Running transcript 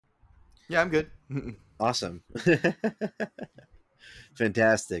Yeah, I'm good. Awesome.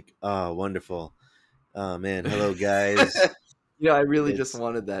 Fantastic. Oh, wonderful. Oh man, hello guys. I really just It's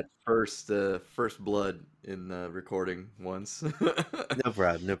wanted that first blood in the recording once. no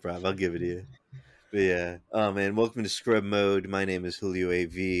problem, no problem. I'll give it to you. But yeah. Oh man, welcome to Scrub Mode. My name is Julio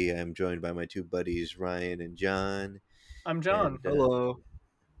AV. I'm joined by my two buddies, Ryan and John. I'm John. And Hello.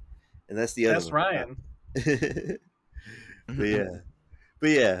 and that's the other That's one. Ryan. But yeah. But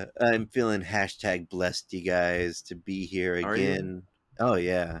yeah, I'm feeling hashtag blessed, you guys, to be here Are you? again. Oh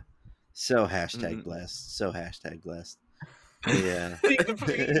yeah. So hashtag Mhm. blessed. So hashtag blessed. But yeah. See,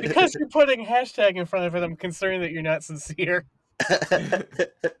 because you're putting hashtag in front of it, I'm concerned that you're not sincere. What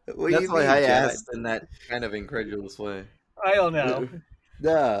do That's you why mean, I John? asked in that kind of incredulous way. I don't know.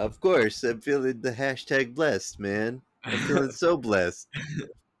 Nah, of course. I'm feeling the hashtag blessed, man. I'm feeling so blessed.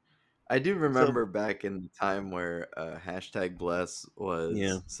 I do So remember back in the time where hashtag bless yeah,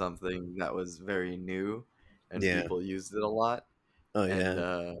 was something that was very new and yeah. people used it a lot. Oh And yeah.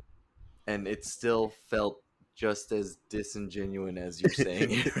 uh, and it still felt just as disingenuous as you're saying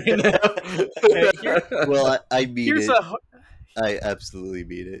it Okay, right now. Well, I mean here's it. a I absolutely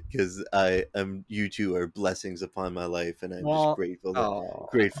mean it because you two are blessings upon my life, and I'm just well.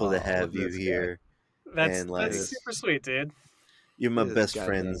 grateful to have you This guy, here. That's And like, that's this super sweet, dude. you're my this best goddamn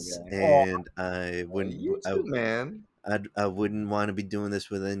friends, guy. Oh, and I wouldn't. You too, man. I wouldn't want to be doing this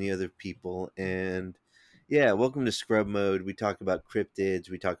with any other people. And yeah, welcome to Scrub Mode. We talk about cryptids,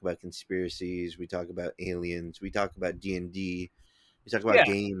 we talk about conspiracies, we talk about aliens, we talk about D&D, we talk about yeah.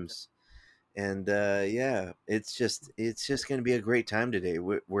 games. And yeah, it's just gonna be a great time today.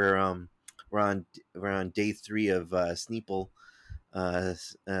 We're on day 3 of Sneople. I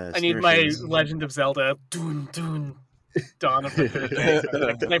need my Snurshins. Legend of Zelda. Dun, dun, Dawn of the Third Day.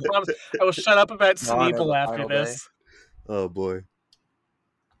 And I promise I will shut up about Dawn of the Sneeple after final day. this. Oh boy,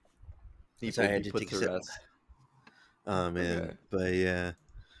 He sorry, I will had be to put take a to sip. rest. Oh man, Okay. but yeah.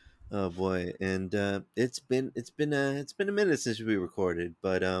 Oh boy, and it's been a minute since we recorded,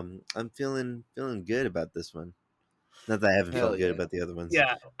 but I'm feeling good about this one. Not that I haven't Hell felt good yeah. about the other ones.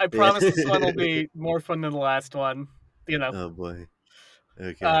 Yeah, I But yeah. promise this one will be more fun than the last one. You know. Oh boy.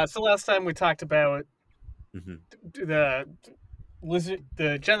 Okay. So last time we talked about Hmm. the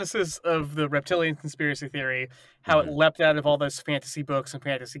the genesis of the reptilian conspiracy theory, how it Hmm. leapt out of all those fantasy books and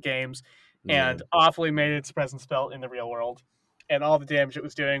fantasy games, Yeah. and awfully made its presence felt in the real world, and all the damage it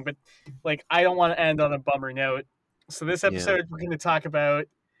was doing. But like, I don't want to end on a bummer note. So this Yeah. episode, we're going to talk about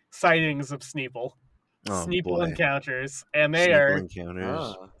sightings of Sneeple, Oh Sneeple boy. encounters, and they Sneakle are.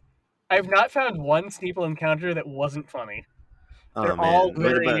 encounters. Ah. I've not found one Sneeple encounter that wasn't funny. Oh They're all man.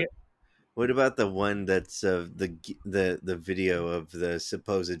 very. What about the one that's the video of the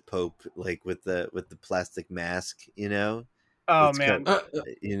supposed Pope, like with the plastic mask, Oh That's cut. man,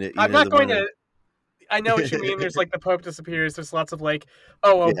 You I'm know not the going one. to. I know what you mean. There's like the Pope disappears. There's lots of like,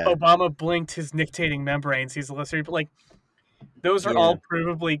 oh, Yeah. Obama blinked his nictating membranes. He's a lizard. But like, those are Yeah. all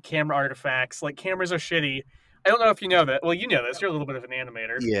provably camera artifacts. Like, cameras are shitty. I don't know if you know that. Well, you know this. You're a little bit of an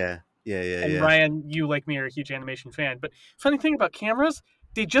animator. Yeah. Yeah. Yeah. And Yeah. Ryan, you like me are a huge animation fan. But funny thing about cameras,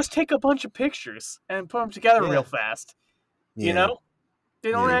 they just take a bunch of pictures and put them together real Yeah. fast. You Yeah. know,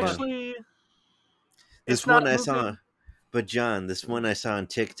 they don't Yeah. Pretty Yeah. much. actually. This It's one not I moving. saw, but John, this one I saw on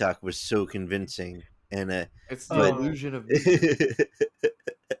TikTok was so convincing, and It's the but Oh, illusion of vision.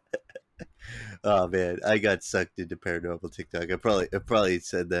 oh man, I got sucked into paranormal TikTok. I probably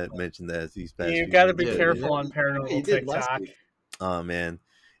mentioned that these past you few got to times, be Yeah, but careful on yeah, you paranormal did last TikTok. week. oh man,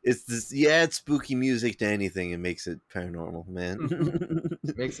 it's this. Yeah, it's spooky music to anything. It makes it paranormal, man.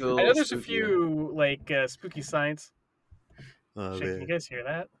 Mhm. Makes it a I know little there's a spookier. few like spooky science. Oh Shit, can you man, guys hear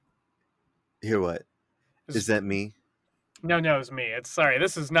that? hear what? Is It's, that me? no, it's me. It's sorry.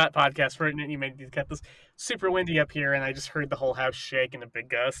 This is not podcast for it. You may need to cut this. Super windy up here, and I just heard the whole house shake in a big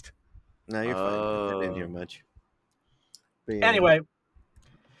gust. No, you're fine. I didn't hear much. But yeah. Anyway,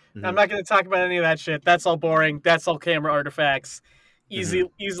 I'm Hmm. not going to talk about any of that shit. That's all boring. That's all camera artifacts. Hmm.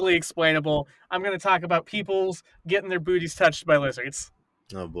 Easily explainable. I'm going to talk about people's getting their booties touched by lizards.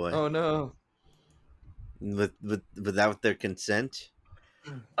 Oh boy, Oh no. without their consent.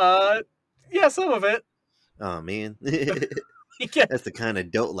 Uh, yeah, some of it. Oh man, Yeah, that's the kind I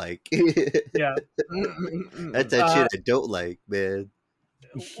don't like. yeah. That's that Uh, shit I don't like, man.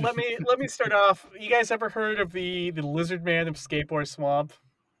 let me start off. You guys ever heard of the lizard man of Skateboard Swamp?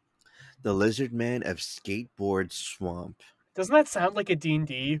 The Lizard Man of Skateboard Swamp. Doesn't that sound like a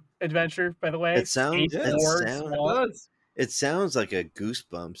D&D adventure, by the way? It sounds. It Skateboard sound. It Swamp. does. It sounds like a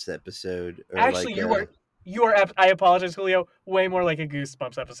Goosebumps episode, or Actually, like you a are. I apologize, Julio. Way more like a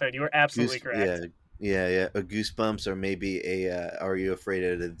Goosebumps episode. You are absolutely Yeah, correct. Yeah. A Goosebumps, or maybe a Are You Afraid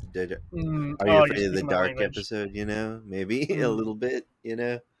of Are You Oh, you're Afraid of the speaking my Dark language. episode? Maybe a Mm. little bit.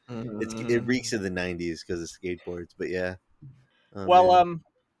 It reeks of the '90s because of skateboards. But yeah, oh Well, man.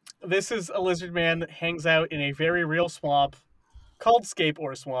 this is a lizard man that hangs out in a very real swamp called Scape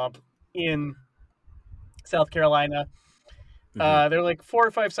Swamp in South Carolina. Hmm. There are like 4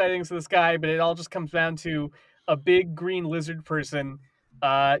 or 5 sightings of this guy, but it all just comes down to a big green lizard person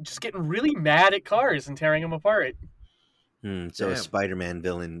just getting really mad at cars and tearing them apart. So a Damn. Spider-Man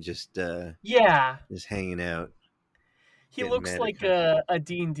villain Yeah, just hanging out, he getting looks mad at like cars. a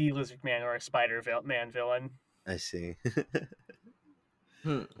D&D lizard man or a man villain. I see.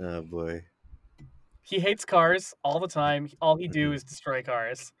 Hmm. Oh boy. He hates cars all the time. All he do Hmm. is destroy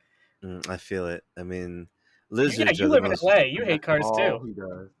cars. I feel it. I mean, Yeah, lizards you are the live in most. LA. You And hate that's cars too. all he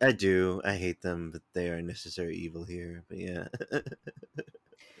does. I do. I hate them, but they are necessary evil here. But yeah,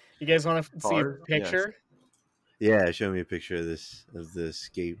 You guys want to see a Cars? Yes. picture? yeah. Show me a picture of the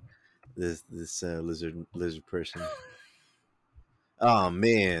escape this lizard person. Oh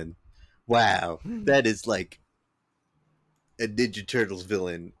man, wow, that is like a Ninja Turtles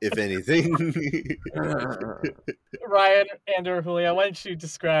villain, if anything. Ryan and or Julio, why don't you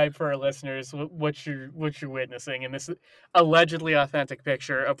describe for our listeners what you're witnessing in this allegedly authentic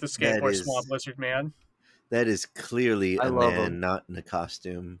picture of the that skateboard swamp is lizard man? that is clearly I a love man him. not in a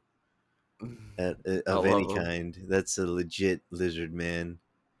costume I of any love him. kind. That's a legit lizard man,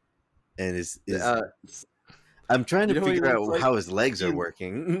 and is Uh, I'm trying to you know what he figure looks out like? how his legs are He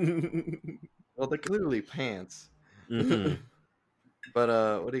working. well, they're clearly pants. Hmm.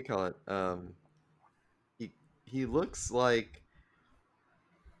 But what do you call it? He he looks like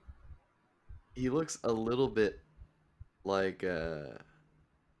he looks a little bit like the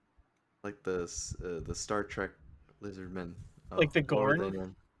Star Trek lizardmen. Like Oh, the what were they Gorn?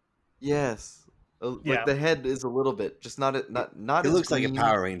 named? Yes. Like Yeah, the head is a little bit, just not He as looks like a green.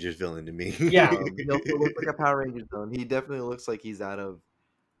 Power Rangers villain to me. yeah. He also looks like a Power Rangers villain. He definitely looks like he's out of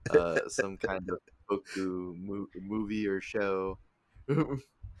some kind of movie or show. Oh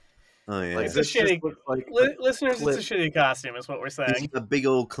Like It's yeah, a this just shitty. looks like a Listeners, it's a clip. shitty costume, is what we're he's saying. got big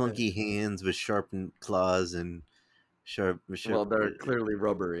old Yeah. clunky hands with sharpened claws and sharp. Well, they're clearly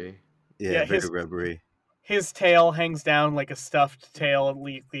rubbery. Yeah, Yeah, very rubbery. his tail hangs down like a stuffed tail, and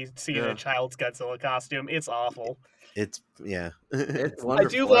you see in a Yeah, child's Godzilla costume. It's awful. It's yeah, it's I do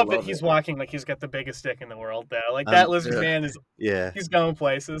wonderful. I love that love he's it. walking like he's got the biggest dick in the world, though. Like that lizard Yeah. man is, yeah. he's going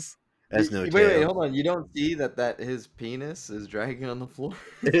places. That's no Wait, tail. hold on. You don't see that his penis is dragging on the floor?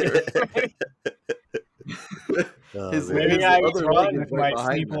 Oh his man. Maybe his I was other leg wrong is with right my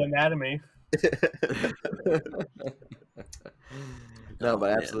behind Sneople that. anatomy. No, Oh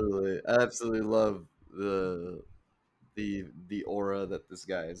but man. I absolutely love the aura that this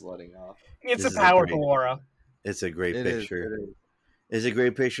guy is letting off. It's This a is a powerful great. aura. It's a great It is. picture. It is. It's a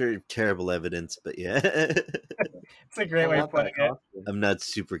great picture. Terrible evidence, but yeah. It's a I great way of want putting that it. costume. I'm not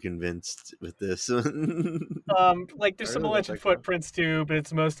super convinced with this one. Like I there's some really want alleged that costume. footprints too, but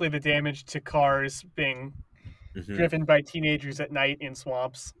it's mostly the damage to cars being Hmm. driven by teenagers at night in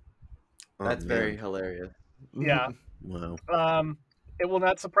swamps. Oh That's very man. hilarious. Yeah. Wow. Um, it will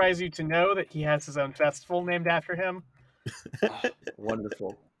not surprise you to know that he has his own festival named after him. Oh,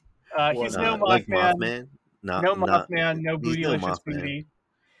 wonderful. He's no Wonderful. Like Mothman, Mothman? Not. no He's no bootylicious Mothman. booty,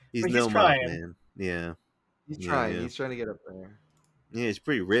 He's but he's no trying. Mothman. Yeah. He's Yeah. trying. Yeah. He's trying to get up there. Yeah. He's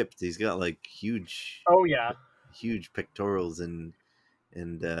pretty ripped. He's got like huge, Oh yeah. huge pectorals and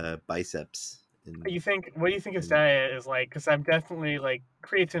biceps. And You think? What do you think his and diet is like? Because I'm definitely like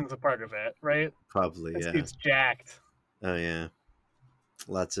creatine's a part of it, right? probably This yeah. dude's jacked. Oh yeah.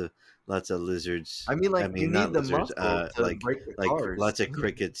 Lots of lizards. I mean, I like you mean, not need the lizards. muscle to break the Like cars. lots of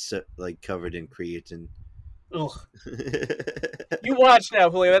crickets, like covered in creatine. Ugh. You watch now,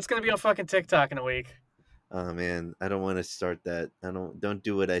 Julio. That's gonna be on fucking TikTok in a week. Oh man, I don't want to start that. I don't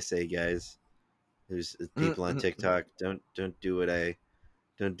do what I say, guys. There's people on TikTok. Don't do what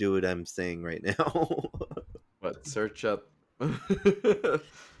I'm saying right now. What? Search up.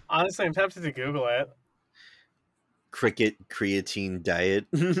 Honestly, I'm tempted to Google it. Cricket creatine diet.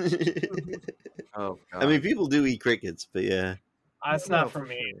 Oh I mean, God. people do eat crickets, but yeah. That's No, not for for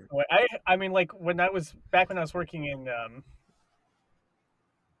me. sure. I mean, like when I was working in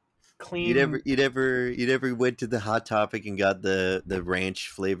clean. You'd ever went to the Hot Topic and got the ranch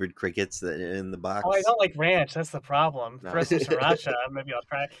flavored crickets that are in the box? Oh, I don't like ranch. That's the problem. No. Throw some sriracha. Maybe I'll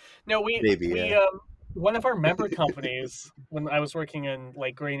try it. No, Maybe, we yeah. one of our member companies when I was working in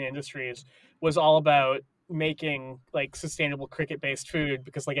like grain industries was all about making like sustainable cricket based food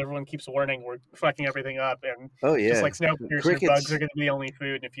because like everyone keeps warning we're fucking everything up and Oh just yeah, like Snowpiercer bugs crickets. are going to be the only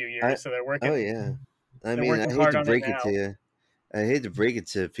food in a few I, years, so they're oh working yeah, I They're mean, I working hate hard to on it break it to now. you. I hate to break it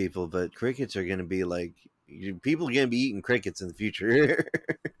to people, but crickets are going to be like people are going to be eating crickets in the future.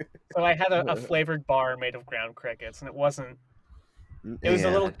 So I had a flavored bar made of ground crickets, and it wasn't. It was a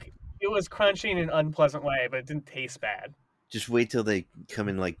Yeah, little. It was crunchy in an unpleasant way, but it didn't taste bad. just wait till they come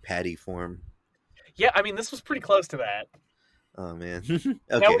in like patty form. Yeah, I mean, this was pretty close to that. Oh man. Now Okay.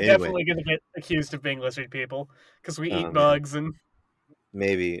 we're Anyway, definitely going to get accused of being lizard people because we oh eat man, bugs and.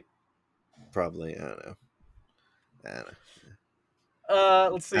 maybe, probably. I don't know. I don't know.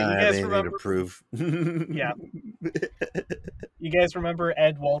 Let's I see. don't You have guys anything to remember? prove. Yeah. You guys remember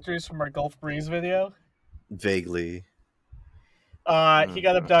Ed Walters from our Gulf Breeze video? Vaguely. He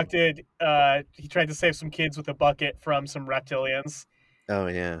got abducted. He tried to save some kids with a bucket from some reptilians. Oh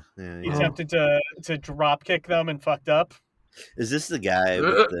yeah, yeah, He yeah. Oh. attempted to drop kick them and fucked up. Is this the guy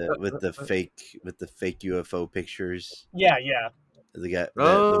with the fake UFO pictures? Yeah, yeah, The guy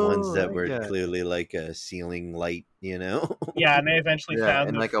the ones Oh, that that were guy. clearly like a ceiling light, you know? yeah. And they eventually Yeah, found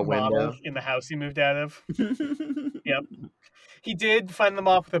and the like a model window. in the house he moved out of. Yep. He did find them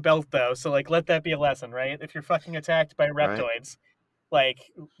off with a belt though, so like let that be a lesson, right? If you're fucking attacked by Right? reptoids, like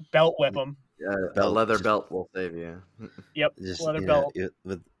belt whip them. A Belt, leather just belt will save you. Yep, just leather belt.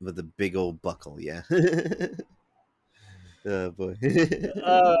 with a big old buckle, yeah. Oh boy.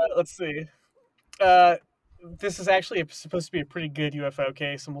 Let's see. Uh, this is actually supposed to be a pretty good UFO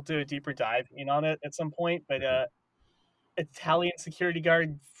case, and we'll do a deeper dive in on it at some point. But Italian security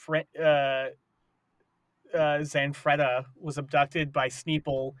guard Zanfretta was abducted by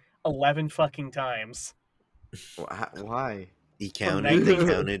Sneople 11 fucking times Why? from They 19.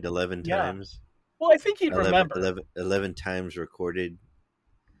 counted 11 Yeah. times. Well, I think you'd 11, remember. 11, 11 times recorded.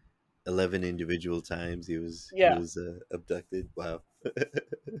 11 individual times he was Yeah. abducted. Wow.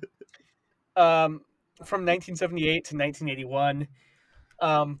 From 1978 to 1981,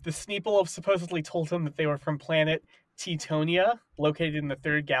 the Sneople supposedly told him that they were from planet Teutonia, located in the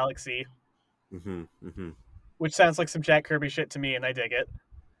third galaxy, Mm-hmm. which sounds like some Jack Kirby shit to me, and I dig it.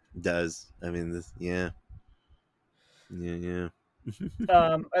 Does. I mean, this, yeah. Yeah.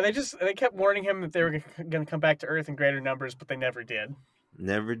 And they kept warning him that they were going to come back to Earth in greater numbers, but they never did.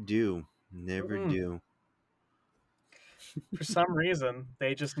 Never do. Never Mm-mm. do. For some reason,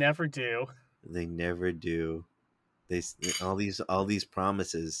 they just never do. They never do. They all these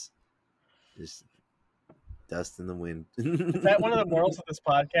promises, just dust in the wind. Is that one of the morals of this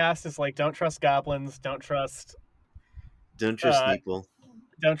podcast? Is like, don't trust goblins, don't trust Sneeple.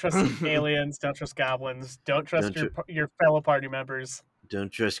 don't trust aliens, don't trust goblins, don't trust your fellow party members.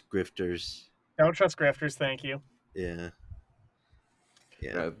 Don't trust grifters. Don't trust grifters. Thank you. Yeah.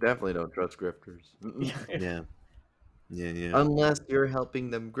 Definitely don't trust grifters. Yeah. Unless you're helping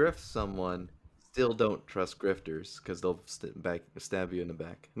them grift someone, still don't trust grifters because they'll stab you in the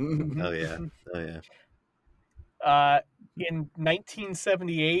back. Oh yeah. In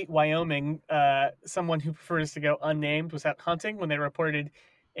 1978, Wyoming, someone who prefers to go unnamed was out hunting when they reported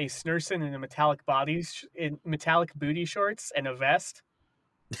a Snurson in metallic booty shorts and a vest.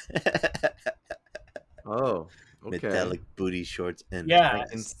 Oh, okay. Metallic booty shorts and I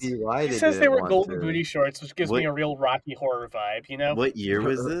can see why he says they were golden booty shorts, which gives me a real Rocky Horror vibe. You know. What year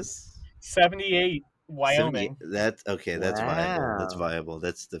was this? 78, Wyoming. That's okay. That's viable. That's Wow. viable.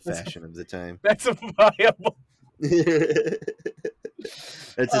 That's the fashion of the time. That's a viable.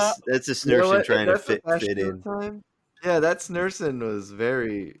 That's a Snurson trying to fit in. Yeah, that Snurson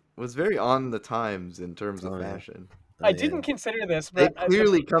was very on the times in terms of fashion. I didn't consider this, They but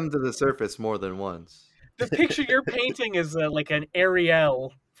clearly come to the surface more than once. the picture you're painting is like an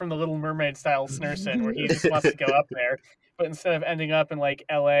Ariel from the Little Mermaid style Snurson, where he just wants to go up there, but instead of ending up in like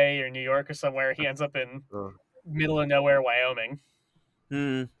L.A. or New York or somewhere, he ends up in middle of nowhere, Wyoming.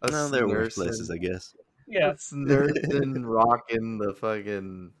 No, there are worse places, I guess. Yeah, Snurson rocking the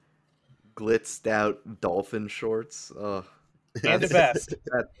fucking glitzed out dolphin shorts. Oh, and a vest,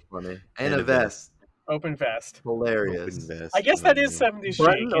 that's funny, and a vest, open vest, hilarious. Open vest. I guess that is 70s chic,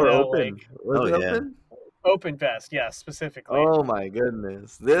 Button or open? Like, Was it open? Open vest, yes, specifically. Oh my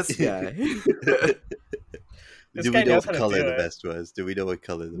goodness, this guy. This Do guy we know knows what how to color do the it. vest was? Do we know what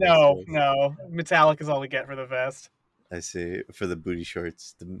color the vest was? No. Metallic is all we get for the vest. I see. For the booty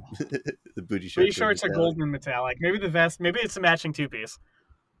shorts, the booty shorts. Booty shorts are golden and metallic. Maybe the vest. Maybe it's a matching two-piece.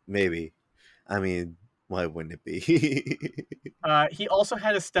 Maybe. I mean, why wouldn't it be? He also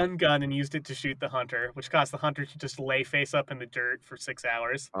had a stun gun and used it to shoot the hunter, which caused the hunter to just lay face up in the dirt for 6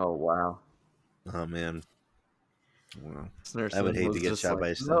 hours. Oh wow. Oh man. Wow. Snurson I would hate was to get just shot like, by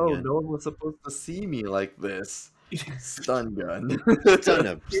a stun gun. No one was supposed to see me like this. Stun gun. Stun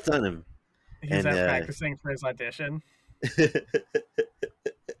him. He was out practicing for his audition.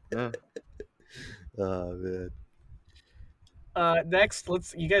 Yeah. Oh man. Next,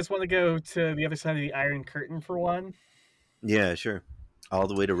 you guys want to go to the other side of the Iron Curtain for one? Yeah, sure. All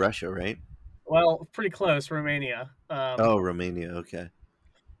the way to Russia, right? Well, pretty close, Romania. Oh, Romania. Okay.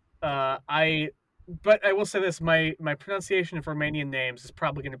 I but I will say this: my pronunciation of Romanian names is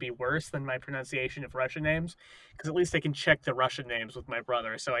probably going to be worse than my pronunciation of Russian names, because at least I can check the Russian names with my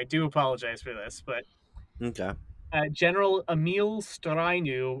brother. So I do apologize for this, but Okay. General Emil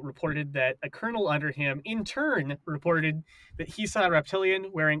Storainu reported that a colonel under him, in turn, reported that he saw a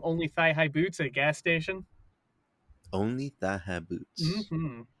reptilian wearing only thigh-high boots at a gas station. Only thigh boots.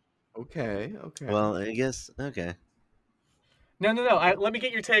 Mm-hmm. Okay, okay. Well, I guess okay. No. Let me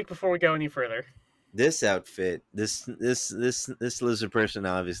get your take before we go any further. This outfit, this lizard person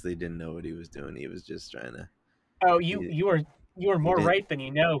obviously didn't know what he was doing. He was just trying to. Oh, He, you are he more didn't right than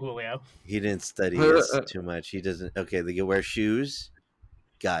you know, Julio. he didn't study us too much. He doesn't. Okay, they can wear shoes.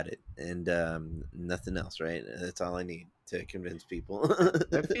 Got it, and nothing else. Right? That's all I need to convince people.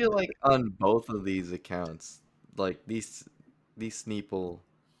 I feel like on both of these accounts, like these Sneeple,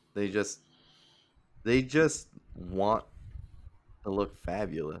 they just they just want to look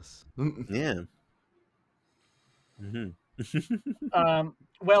fabulous. Yeah. Hmm.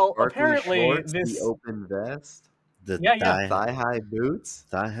 Well, Sparkly apparently shorts, the this, open vest, The yeah, thigh-high boots.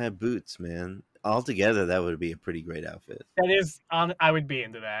 thigh high boots, man. Altogether, that would be a pretty great outfit. that is on. I would be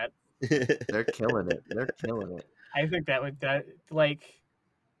into that. They're killing it. They're killing it. I think that like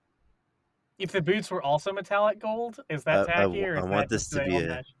if the boots were also metallic gold, is that tacky or I is want that this just do to they be all a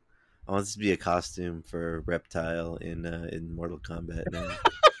match? I want this to be a costume for Reptile in Mortal Kombat now.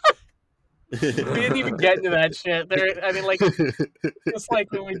 We didn't even get into that shit. There, I mean, like just like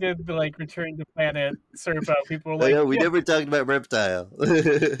when we did the like Return to Planet Serpo, people were I like, know we "Yeah, never talked about Reptile.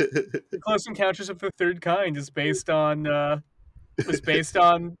 the Close Encounters of the Third Kind is based on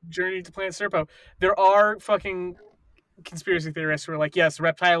Journey to Planet Serpo." There are fucking conspiracy theorists who are like, "Yes,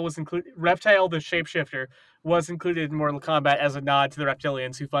 Reptile was included. Reptile, the shapeshifter, was included in Mortal Kombat as a nod to the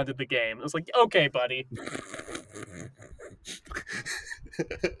reptilians who funded the game." It was like, "Okay, buddy."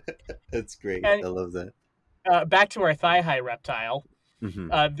 That's great. And I love that. back to our thigh high reptile. Hmm.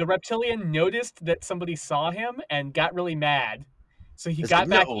 The reptilian noticed that somebody saw him and got really mad. So he It's like got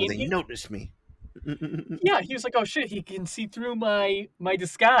back no, in they his. noticed me. Yeah, he was like, "Oh shit, he can see through my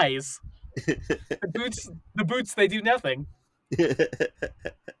disguise." The boots, they do nothing.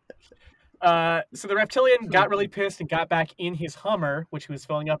 So the reptilian got really pissed and got back in his Hummer, which he was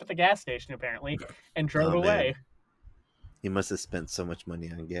filling up at the gas station apparently, and drove Oh man, away. he must have spent so much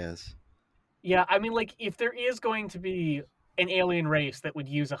money on gas. Yeah, I mean, like if there is going to be an alien race that would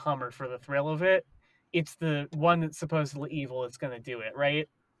use a Hummer for the thrill of it, it's the one that's supposedly evil that's going to do it, right?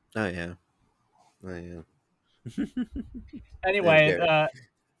 Oh yeah, oh yeah. They don't Anyway, care.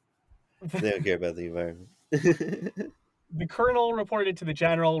 They don't care about the environment. the colonel reported to the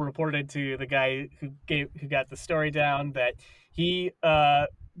general, reported to the guy who got the story down that he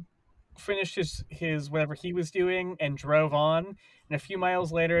finished his whatever he was doing and drove on. And a few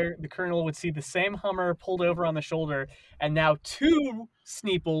miles later, the colonel would see the same Hummer pulled over on the shoulder, and now two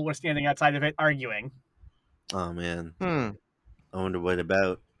Sneeple were standing outside of it arguing. Oh man, Hmm. I wonder what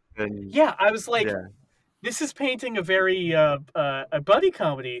about. And Yeah, I was like, yeah. this is painting a very a buddy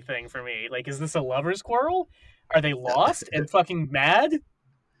comedy thing for me. Like, is this a lovers' quarrel? Are they lost and fucking mad?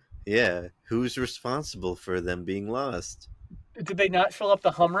 Yeah, who's responsible for them being lost? Did they not fill up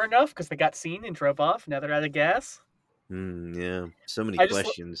the Hummer enough because they got seen and drove off? Now they're out of gas. Yeah, so many I just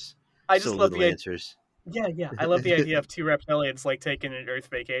questions, I so just love little the answers. yeah. I love the idea of two reptilians like taking an Earth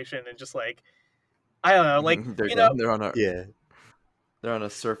vacation and just like I don't know, like they're you know, done. Yeah, They're on a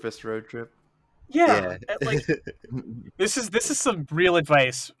surface road trip. yeah, yeah. like this is some real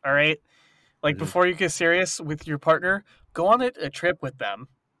advice. All right, like Hmm. before you get serious with your partner, go on a trip with them.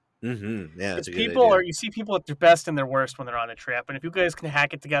 Yeah, that's Because a good people idea. are, you see people at their best and their worst when they're on a trip. And if you guys can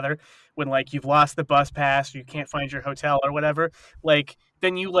hack it together when like you've lost the bus pass or you can't find your hotel or whatever,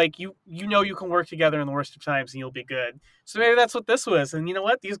 then you know you can work together in the worst of times and you'll be good. So maybe that's what this was. And you know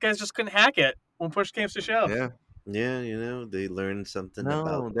what? These guys just couldn't hack it when push came to shove. Yeah. Yeah, they learned something about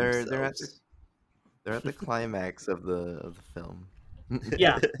No, themselves. they're at the climax of the film.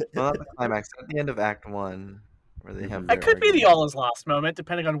 Yeah. Well, not the climax. At the end of Act One, where they have Hmm. It their could be the argument. all is lost moment,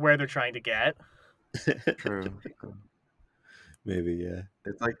 depending on where they're trying to get. True. True. Maybe, yeah.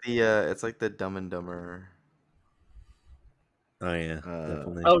 It's like the Dumb and Dumber. Oh yeah, Uh,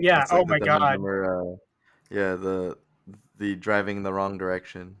 definitely. Oh yeah. it's Oh like the my Dumb and god. Dumber. Yeah, the driving in the wrong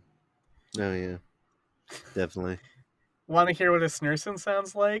direction. Oh yeah, definitely. Want to hear what a Snurson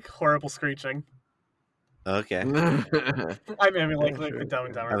sounds like? Horrible screeching. Okay. I mean, like Yeah, the sure, Dumb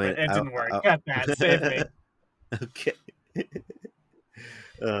and sure. Dumber, I but mean, it didn't work. I Got that. Save me. okay.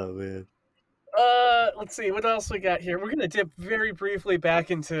 Oh man. Let's see what else we got here. We're gonna dip very briefly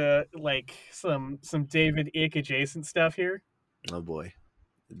back into like some David Icke adjacent stuff here. Oh boy.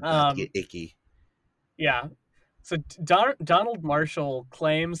 About to Um, get icky. yeah. So Donald Marshall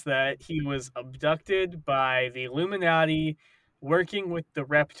claims that he was abducted by the Illuminati, working with the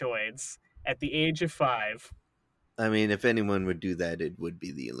Reptoids at the age of 5. I mean, if anyone would do that, it would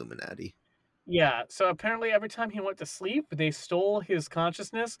be the Illuminati. Yeah. So apparently, every time he went to sleep, they stole his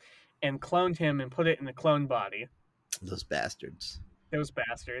consciousness and cloned him and put it in a clone body. Those bastards. Those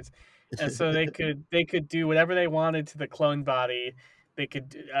bastards. And so they could do whatever they wanted to the clone body. They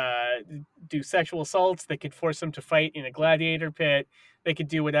could do sexual assaults. They could force him to fight in a gladiator pit. They could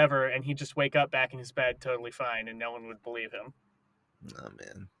do whatever, and he'd just wake up back in his bed totally fine, and no one would believe him. Oh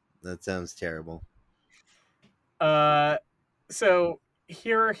man, that sounds terrible. So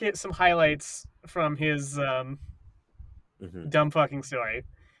here are some highlights from his dumb fucking story.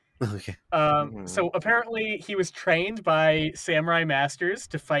 Okay. So apparently he was trained by samurai masters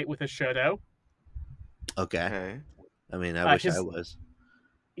to fight with a shoto. Okay. Okay. I mean, I wish I his- was.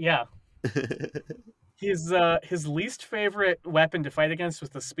 Yeah. His least favorite weapon to fight against was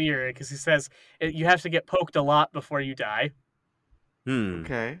the spear, because he says you have to get poked a lot before you die.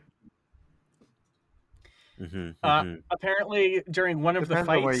 Okay. Apparently, during one of Depends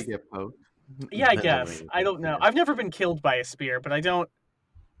the on where you fights, get poked. yeah, I Depends on where guess you I get don't know. poked. I've never been killed by a spear, but I don't.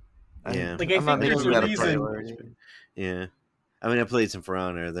 Yeah. Like, I I'm not think there's making a that reason. priority. Yeah. I mean, I played some For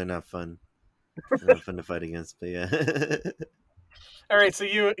Honor. They're not fun. They're not fun to fight against, but yeah. All right, so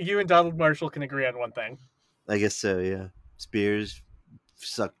you and Donald Marshall can agree on one thing. I guess so. Yeah. Spears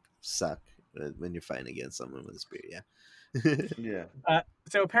suck when you're fighting against someone with a spear. Yeah. Yeah.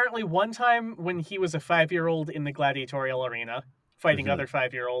 So apparently, one time when he was a 5-year-old in the gladiatorial arena fighting other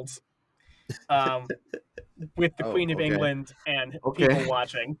 5-year-olds, with the Queen of okay. England and Okay. people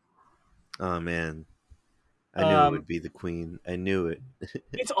watching. Oh man, I knew it would be the Queen. I knew it.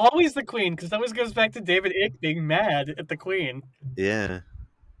 It's always the Queen, because it always goes back to David Icke being mad at the Queen. Yeah.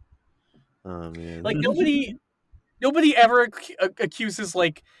 Oh man. Like nobody ever accuses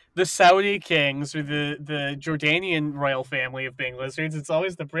like the Saudi kings or the Jordanian royal family of being lizards. It's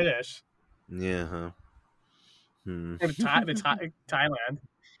always the British. Yeah. Huh. Or Thailand,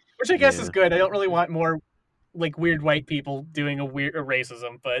 which I guess is good. I don't really want more like weird white people doing a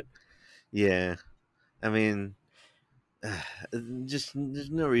racism, but yeah. I mean, just there's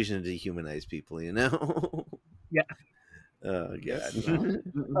no reason to dehumanize people, you know. Yeah. Oh Yes,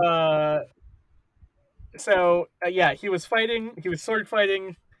 god. So he was sword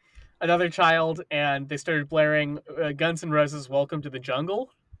fighting another child, and they started blaring Guns N' Roses' "Welcome to the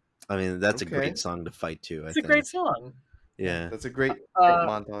Jungle." I mean, that's a Okay. great song to fight to. It's a great song. Yeah. That's a great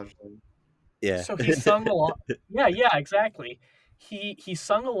montage. Yeah. So he sung along. Yeah, exactly. He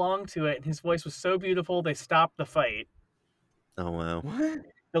sung along to it, and his voice was so beautiful they stopped the fight. Oh wow. What?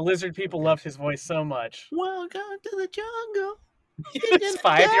 The lizard people loved his voice so much. Welcome to the jungle. It's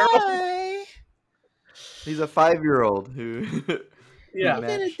 5-year-old. He's a 5-year-old who. Yeah. You're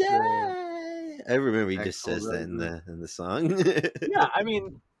gonna die. I remember he just Axl says that in Rose. the song. Yeah, I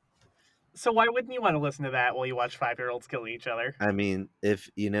mean, so why wouldn't you want to listen to that while you watch 5-year-olds kill each other? I mean, if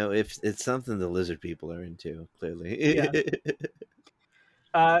it's something the lizard people are into, clearly. Yeah.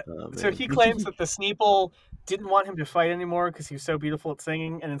 Oh, So man. he claims that the Sneople didn't want him to fight anymore because he was so beautiful at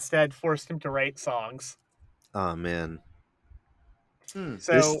singing, and instead forced him to write songs. Oh man.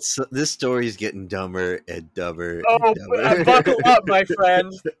 So This story is getting dumber and dumber. oh, and dumber. buckle up, my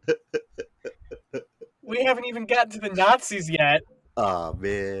friend. We haven't even gotten to the Nazis yet. Oh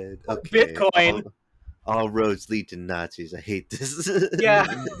man. Okay. Bitcoin. All roads lead to Nazis. I hate this. Yeah.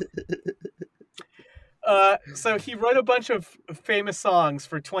 So he wrote a bunch of famous songs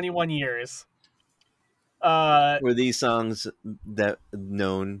for 21 years. Were these songs that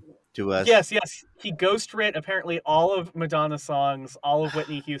known to us? Yes. He ghost writ apparently all of Madonna's songs, all of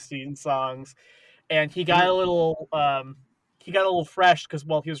Whitney Houston's songs, and he got a little fresh because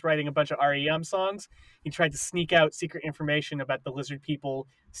while he was writing a bunch of REM songs, he tried to sneak out secret information about the lizard people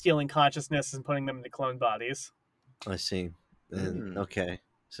stealing consciousness and putting them into clone bodies. I see. And, okay,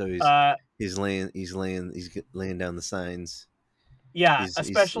 so he's laying down the signs. Yeah,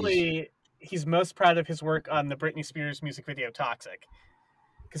 he's most proud of his work on the Britney Spears music video "Toxic,"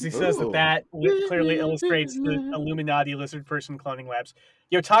 because he says that clearly illustrates the Illuminati lizard person cloning labs.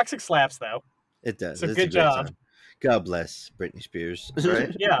 Yo, "Toxic" slaps though. It does. So it's good a great job. song. God bless Britney Spears.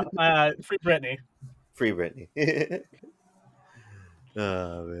 Right? Yeah, free Britney. Free Britney.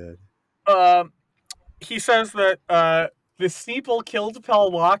 Oh man. he says that the Sneople killed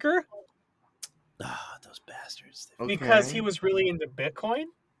Paul Walker Ah, those bastards. because Okay. he was really into Bitcoin.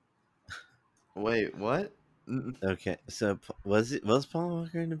 Wait, what? Okay, so was Paul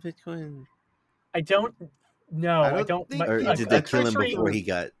Walker into Bitcoin, I don't know. I I don't don't. think or he. did I they I'm kill pretty him sure he.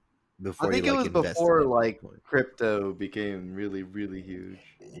 before I think it like was invested before in like Bitcoin? crypto became really, really huge.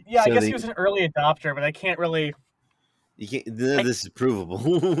 Yeah, I So guess he was an early adopter, but I can't really. you can't. None of this is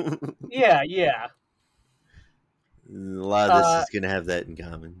provable. Yeah, yeah. A lot of this Uh, is going to have that in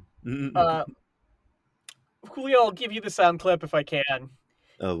common. uh, Julio, I'll give you the sound clip if I can,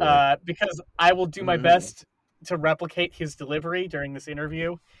 Oh boy. because I will do my Mhm. best to replicate his delivery during this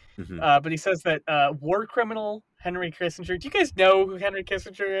interview. Hmm. But he says that war criminal Henry Kissinger. Do you guys know who Henry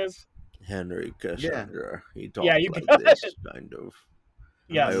Kissinger is? Henry Yeah. Kissinger. He Yeah, talked you like got this, it. kind of.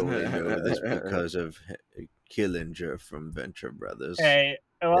 I Yes. only know this because of Killinger from Venture Brothers. Hey,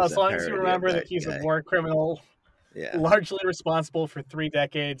 well, Is as a long as you parody of remember that that he's a guy. war criminal, Yeah. largely responsible for 3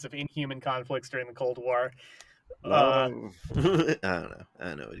 decades of inhuman conflicts during the Cold War. Love. I don't know. I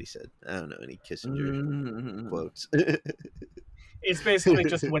don't know what he said. I don't know any Kissinger quotes. It's basically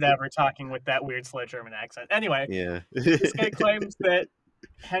just whatever, talking with that weird slow German accent. Anyway, Yeah. this guy claims that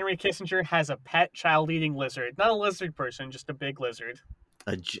Henry Kissinger has a pet child-eating lizard. Not a lizard person, just a big lizard.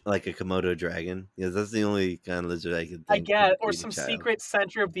 Like a Komodo dragon. Yeah, that's the only kind of lizard I could I think get, would or eat a some child. secret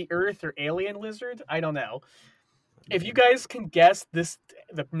center of the earth or alien lizard. I don't know. If you guys can guess the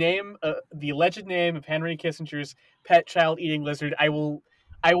name, the alleged name of Henry Kissinger's pet child-eating lizard, I will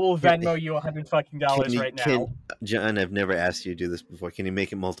Can, Venmo you $100 you right can now. John? I've never asked you to do this before. Can you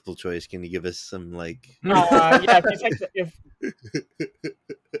make it multiple choice? Can you give us some like? Yeah, if you take the, if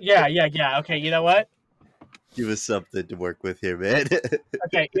yeah. Okay, you know what? Give us something to work with here, man.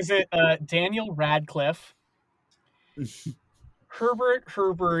 Okay, is it Daniel Radcliffe,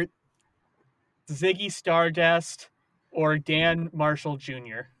 Herbert, Ziggy Stardust, or Dan Marshall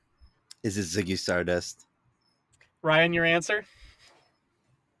Jr.? Is it Ziggy Stardust? Ryan, your answer?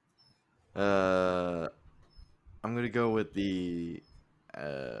 uh, I'm gonna go with the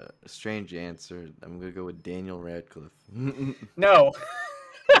strange answer. I'm gonna go with Daniel Radcliffe. No.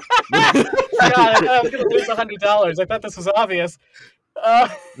 God, I thought I was going to lose $100. I thought this was obvious. Uh,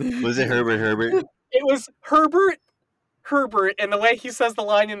 Was it Herbert? Herbert? it was Herbert, and the way he says the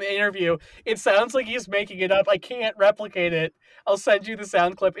line in the interview, it sounds like he's making it up. I can't replicate it. I'll send you the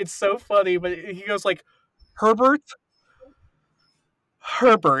sound clip. It's so funny, but he goes like, Herbert.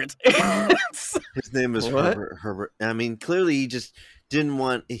 His name was What? Herbert. Herbert. I mean, clearly he just didn't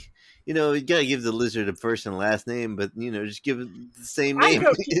want. You gotta give the lizard a first and last name, but just give it the same I name.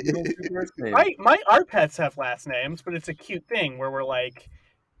 go, First name. our pets have last names, but it's a cute thing where we're like,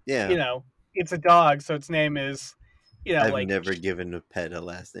 Yeah, it's a dog, so its name is, I've like, never given a pet a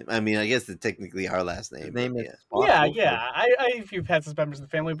last name. I mean, I guess it's technically our last His name, but name is yeah, Spot yeah. Wolford. I view pets as members of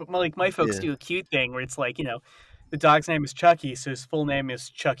the family, but my folks yeah. do a cute thing where it's like, the dog's name is Chucky, so his full name is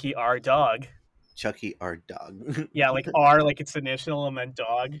Chucky our dog. Chucky, our dog. Yeah, like R, like its initial, and then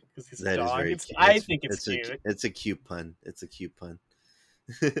dog because he's a That is dog. very It's cute. I think it's cute. It's a cute pun. It's a cute pun.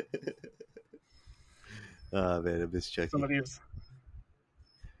 Oh man, I miss Chucky. Somebody's.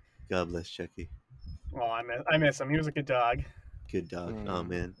 God bless Chucky. Oh, I miss him. He was a good dog. Good dog. Oh Mm.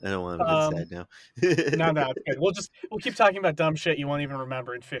 man, I don't want to get sad now. No, it's good. We'll keep talking about dumb shit you won't even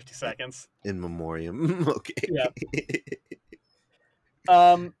remember in 50 seconds. In memoriam. Okay. Yeah.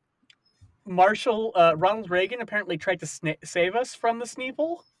 Ronald Reagan apparently tried to save us from the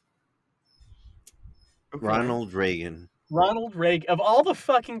Sneople. Okay. Ronald Reagan. Ronald Reagan, of all the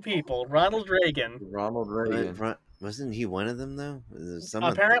fucking people, Ronald Reagan. Ronald Reagan. Wasn't he one of them though?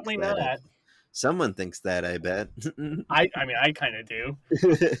 Apparently not. Someone thinks that. I bet. I mean, I kind of do.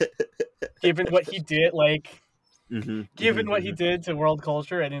 Given what he did, given what he did to world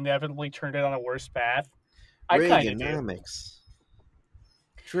culture and inevitably turned it on a worse path, I kind of do. Reaganomics.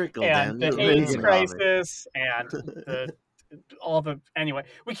 Trickle And down. the AIDS crisis and all the anyway.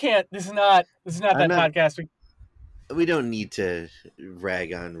 We can't. This is not that podcast. We don't need to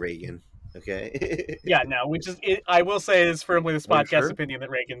rag on Reagan. Okay. Yeah, no. I will say it's firmly this podcast's Sure? opinion that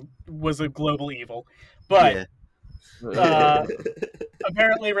Reagan was a global evil, but. Yeah.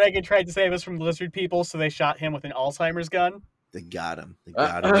 Apparently, Reagan tried to save us from lizard people, so they shot him with an Alzheimer's gun. They got him. They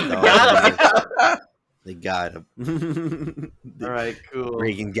got him. With Alzheimer's. They got him. All right, cool.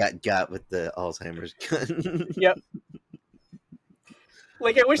 Reagan got with the Alzheimer's gun. Yep.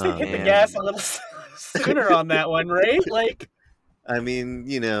 I wish they'd hit the gas a little sooner on that one, right? I mean,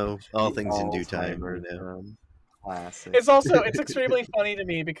 all things in due time. Classic. It's extremely funny to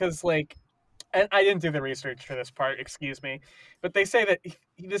me because, and I didn't do the research for this part, excuse me, but they say that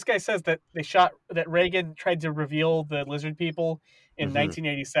this guy says that that Reagan tried to reveal the lizard people in Mm-hmm.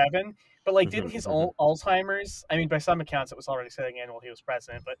 1987, but like didn't his Mm-hmm. Alzheimer's? I mean, by some accounts it was already setting in while he was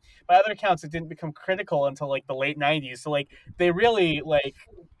president, but by other accounts it didn't become critical until like the late 90s. So like they really like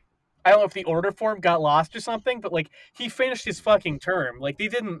I don't know if the order form got lost or something, but like he finished his fucking term. Like they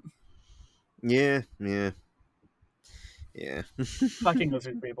didn't Yeah, yeah, yeah, fucking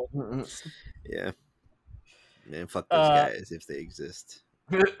lizard people. yeah. Man, fuck those Uh, guys if they exist.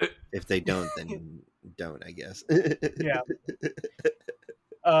 If they don't, then don't. I guess. yeah.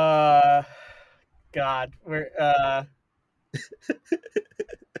 Uh, God, we're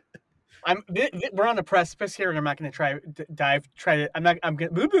on a precipice here, and I'm not going to try to. I'm not. I'm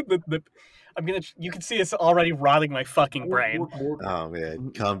gonna. I'm gonna. You can see it's already rotting my fucking brain. Oh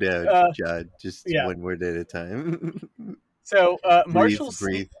man, calm down, Uh, John. Just yeah. one word at a time. So Breathe,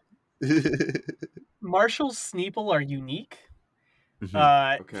 breathe. Marshall's Sneeple are unique. Mhm.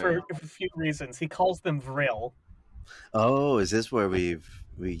 For Okay. a few reasons. He calls them vril. Oh, is this where we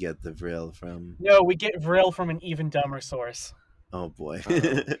get the vril from? No, we get vril from an even dumber source. Oh boy.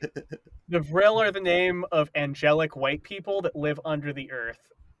 Uh-oh. The vril are the name of angelic white people that live under the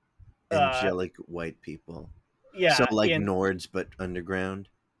earth. Angelic white people. So Yeah, like Nords, but underground.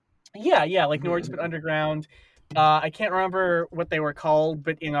 yeah, like Nords but underground. I can't remember what they were called,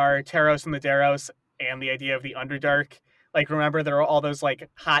 but in our Taros and the Daros and the idea of the Underdark, like remember there were all those like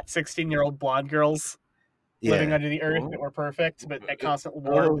hot 16-year-old blonde girls living Yeah. under the earth that Oh. were perfect, but at constant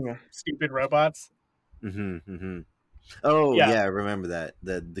war with Oh. stupid robots. Mm-hmm. Mm-hmm. Oh Yeah, yeah, I remember that.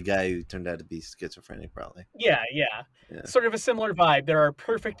 The guy who turned out to be schizophrenic, probably. yeah. Yeah. Sort of a similar vibe. There are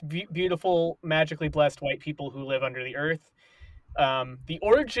perfect, beautiful, magically blessed white people who live under the earth. The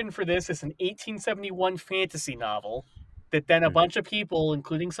origin for this is an 1871 fantasy novel that then a Mhm. bunch of people,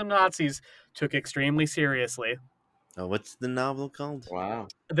 including some Nazis, took extremely seriously. Oh, what's the novel called? Wow.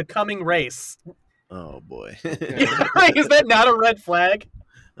 The Coming Race. Oh boy. Okay. Is that not a red flag?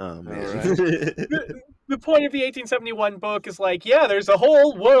 Oh All man. right. The point of the 1871 book is like, yeah, there's a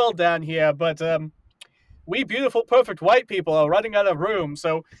whole world down here, but we beautiful, perfect white people are running out of room.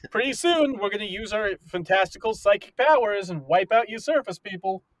 So pretty soon we're going to use our fantastical psychic powers and wipe out you surface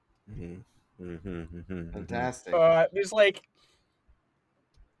people. Mhm. Mhm, mhm, mhm. Fantastic. There's like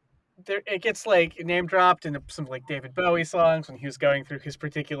it gets like name dropped in some like David Bowie songs when he was going through his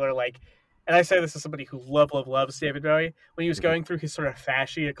particular like, and I say this as somebody who loves David Bowie when he was Mhm. going through his sort of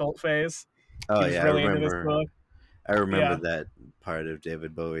fashy occult phase. Oh He was yeah, really into this book. I remember Yeah, that part of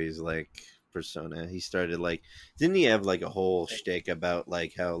David Bowie's like persona. He started like, didn't he have like a whole shtick about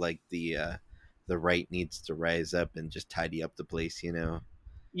like how like the right needs to rise up and just tidy up the place, you know,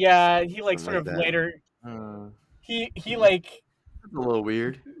 yeah. He like something sort like of that. later Uh, he like that's a little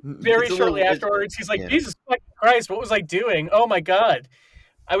weird. very It's a shortly little, afterwards he's like yeah. Jesus fucking Christ, what was I doing? Oh my god,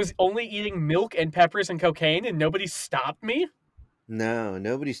 I was only eating milk and peppers and cocaine and nobody stopped me. No,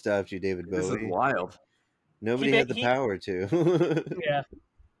 nobody stopped you, David This is Bowie. wild. Nobody had the He power to. yeah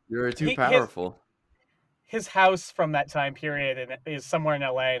You're too he powerful. his house from that time period and is somewhere in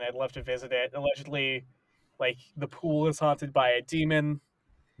LA, and I'd love to visit it. Allegedly, like the pool is haunted by a demon.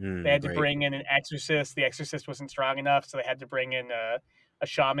 They had to Great. bring in an exorcist. The exorcist wasn't strong enough, so they had to bring in a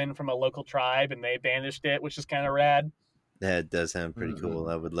shaman from a local tribe, and they banished it, which is kind of rad. That does sound pretty cool.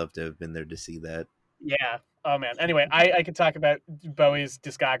 Mm-mm. I would love to have been there to see that. Yeah. Oh man. Anyway, I could talk about Bowie's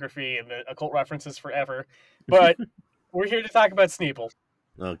discography and the occult references forever, but we're here to talk about Sneeple.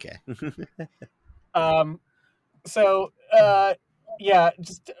 Okay. Um, so yeah,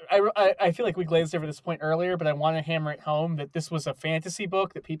 just I feel like we glazed over this point earlier, but I want to hammer it home that this was a fantasy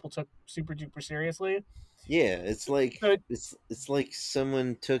book that people took super duper seriously. Yeah, it's like So it's like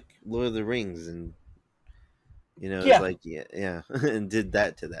someone took Lord of the Rings and it's yeah, like yeah, and did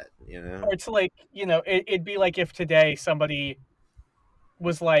that to that, or to like it'd be like if today somebody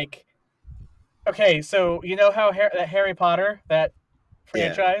was like, okay, so you know how that Harry Potter that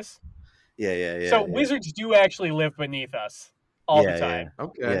Yeah, franchise. yeah, yeah, yeah, So yeah, wizards do actually live beneath us all the yeah, yeah, time.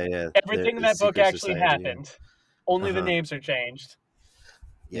 Okay. yeah, yeah. Everything in The that book secret actually society. happened. Only the Uh-huh. names are changed.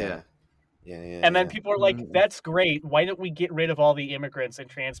 Yeah, Yeah. yeah, yeah, And then yeah. people are like, Mm, that's great. Why don't we get rid of all the immigrants and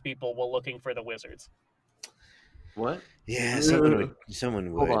trans people while looking for the wizards? what? Yeah, someone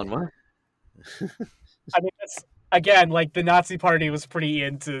Hold would. on. What? I mean, that's again, like the Nazi party was pretty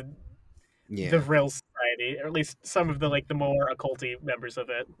into the Yeah, Vril Society, or at least some of the like the more occulty members of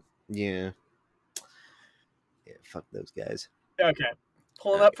it. yeah, yeah. Fuck those guys. Okay.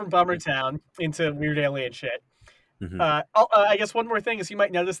 Pulling up Okay. from Bummer Town into weird alien shit. Hmm. I guess one more thing is you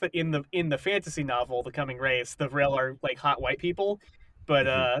might notice that in the fantasy novel, The Coming Race, the Vril are like hot white people, but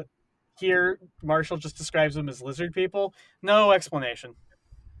Hmm. Here, Marshall just describes them as lizard people. No explanation.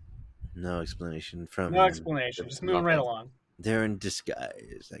 No explanation No from. explanation. Just moving right Nothing. along. They're in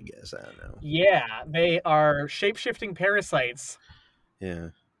disguise, I guess. I don't know. Yeah, they are shape-shifting parasites. Yeah.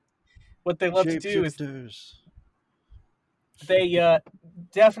 What they love to do is Shapeshifters. they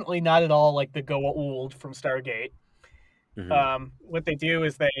definitely not at all like the Goa'uld from Stargate. What they do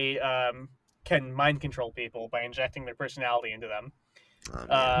is they can mind control people by injecting their personality into them. Oh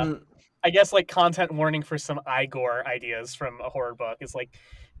Uh, man. Hmm. I guess like content warning for some Igor ideas from a horror book is like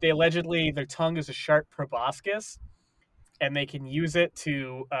they allegedly their tongue is a sharp proboscis, and they can use it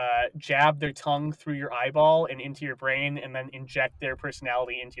to jab their tongue through your eyeball and into your brain, and then inject their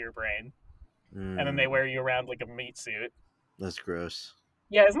personality into your brain, and then they wear you around like a meat suit. That's gross.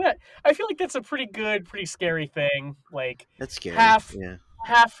 Yeah, isn't that? I feel like that's a pretty good, pretty scary thing. Like That's scary. half Yeah.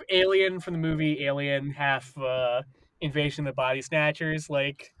 half alien from the movie Alien, half Invasion of the Body Snatchers.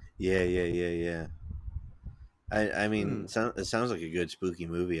 Like Yeah. I mean, Hmm. it sounds like a good spooky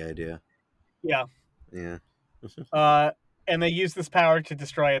movie idea. yeah, Yeah. and they use this power to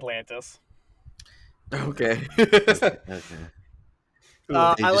destroy Atlantis. Okay. Okay.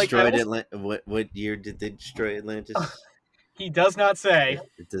 Cool. They I like. I destroyed almost, Atlantis. What year did they destroy Atlantis? he does not say.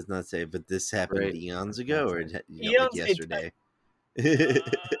 It does not say, but this happened Great. eons ago, or like Eons. yesterday.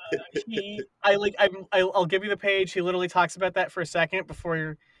 I'll give you the page. He literally talks about that for a second before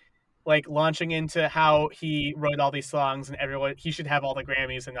you're like launching into how he wrote all these songs and everyone he should have all the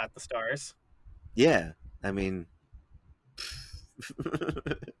Grammys and not the stars. Yeah, I mean,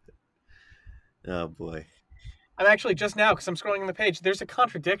 oh boy. I'm actually just now because I'm scrolling on the page. There's a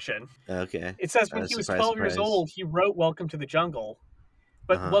contradiction. Okay. It says when he was 12 years old, he wrote "Welcome to the Jungle,"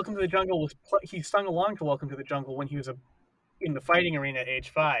 but "Welcome to the Jungle" he sung along to "Welcome to the Jungle" when he was in the fighting arena at age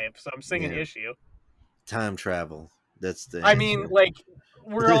 5. So I'm seeing an issue. Time travel. That's the. I mean, like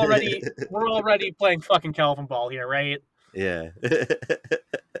we're already playing fucking Calvin Ball here, right? Yeah.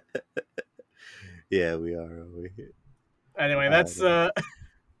 Yeah, we are. Anyway, that's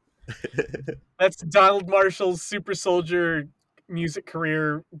Donald Marshall's super soldier music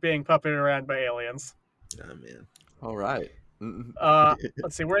career being puppeted around by aliens. Oh man. All right.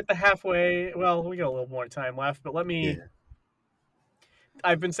 Let's see, we're at the halfway. Well, we got a little more time left, but let me. Yeah.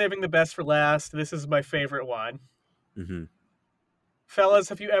 I've been saving the best for last. This is my favorite one. Mm-hmm. Fellas,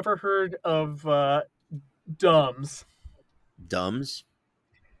 have you ever heard of Dumbs? Dumbs.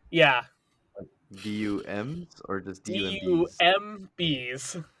 Yeah, DUMs or just DUMBs?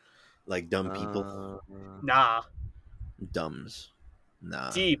 DUMBs. Like dumb people. Nah, Dumbs.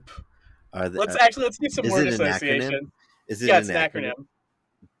 Nah. deep. Are they, Let's do some is word it an association. acronym? Is it Yeah, an it's an acronym.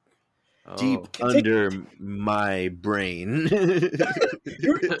 Deep Oh. under my brain.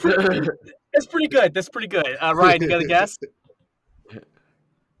 That's pretty good. That's pretty good. Ryan, you got a guess?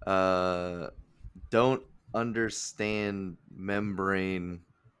 Don't understand membrane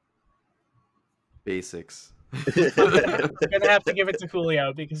basics. I'm gonna have to give it to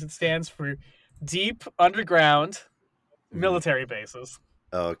Julio because it stands for Deep Underground Military Bases.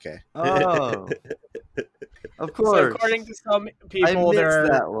 Oh, okay. Oh, of course. So according to some I people, missed there are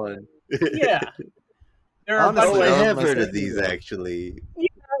that one. yeah, there are. Honestly, Oh, I that was have my heard of second these one. actually.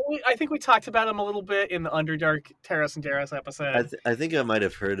 I think we talked about them a little bit in the Underdark Terrace and Terrace episode. I think I might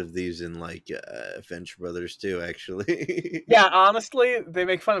have heard of these in like Venture Brothers too. Actually. Yeah, honestly, they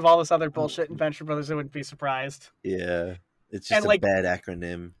make fun of all this other bullshit in Venture Brothers. I wouldn't be surped. Yeah. It's just And, a like, bad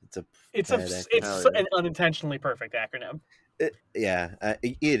acronym. It's It's bad acronym. it's Hell yeah. an unintentionally perfect acronym. It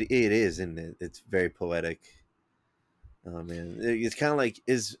is, isn't it? It's very poetic. Oh man, it's kind of like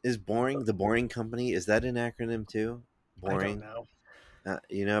is boring the Boring Company? Is that an acronym too? I don't Boring. know.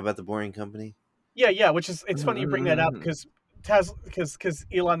 You know about the Boring Company? Yeah, which is it's funny you bring that up because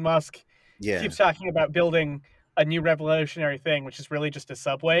Elon Musk Yeah. keeps talking about building a new revolutionary thing, which is really just a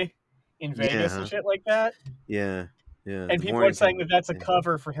subway in Vegas and shit like that. Yeah. And the people Boring are saying that that's a Company.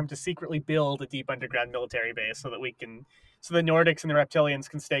 cover for him to secretly build a deep underground military base so that so the Nordics and the reptilians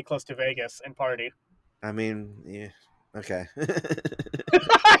can stay close to Vegas and party. I mean, yeah. Okay.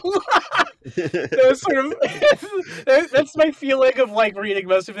 That's sort of that's my feeling of like reading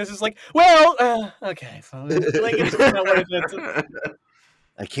most of this is like, well, okay, so like it's not worth it.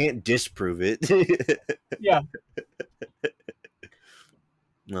 I can't disprove it. Yeah.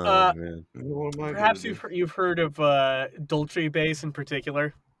 Oh man, What am I Perhaps gonna do? you've heard of Dolce Base in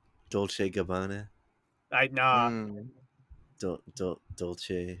particular. Dolce Gabbana, Nah.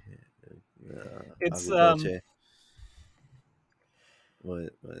 Dolce. It's Agua Dolce.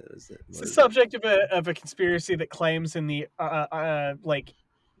 What was it? It's the subject of a conspiracy that claims in the like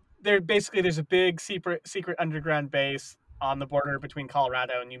there's a big secret underground base on the border between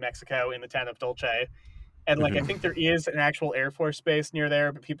Colorado and New Mexico in the town of Dulce. And like I think there is an actual Air Force base near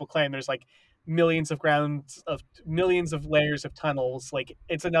there, but people claim there's like millions of layers of tunnels. Like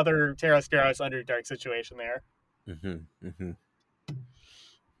it's another Terrascaros Underdark situation there.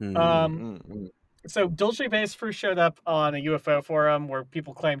 So Dulce Base first showed up on a UFO forum where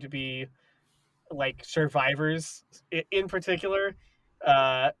people claim to be like survivors in particular.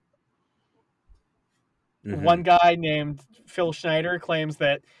 One guy named Phil Schneider claims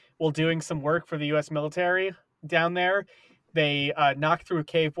that while doing some work for the U.S. military down there, they knocked through a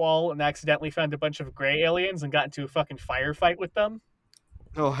cave wall and accidentally found a bunch of gray aliens and got into a fucking firefight with them.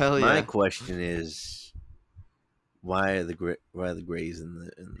 Oh hell yeah! My question is, why are the Greys in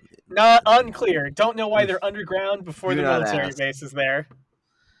the? Not unclear. Don't know why they're underground before Do the not military ask. base is there.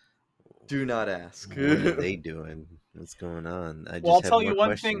 Do not ask. What are they doing? What's going on? Well, I'll tell you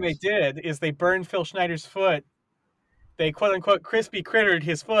one thing they did is they burned Phil Schneider's foot. They quote unquote crispy crittered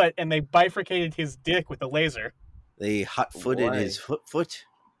his foot and they bifurcated his dick with a laser. They hot-footed his foot.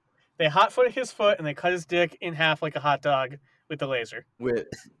 They hot-footed his foot and they cut his dick in half like a hot dog with the laser. With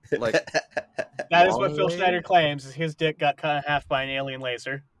like that is what Phil Schneider claims: is his dick got cut in half by an alien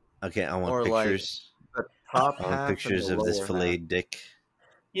laser. Okay, I want pictures. Like the top I want pictures of this filleted dick.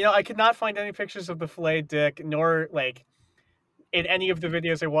 You know, I could not find any pictures of the filleted dick, nor like in any of the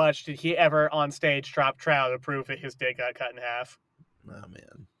videos I watched did he ever on stage drop trow to prove that his dick got cut in half. Oh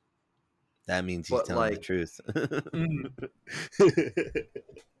man, that means he's telling the truth.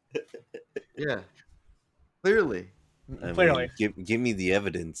 Yeah, clearly. I mean, give me the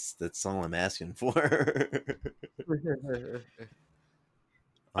evidence. That's all I'm asking for.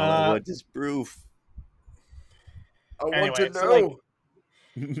 All I want is proof. I want to know.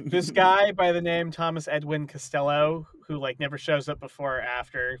 This guy by the name Thomas Edwin Costello, who like never shows up before or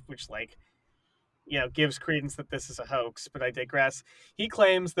after, which like, you know, gives credence that this is a hoax, but I digress. He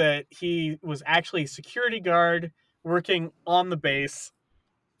claims that he was actually a security guard working on the base,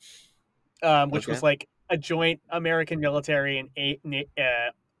 which was like a joint American military and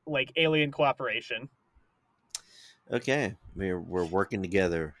like alien cooperation. Okay, we're working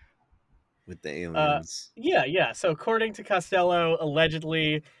together with the aliens. Yeah. So according to Costello,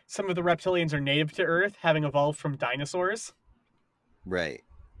 allegedly some of the reptilians are native to Earth, having evolved from dinosaurs. Right.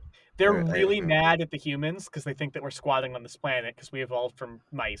 They're really mad at the humans because they think that we're squatting on this planet because we evolved from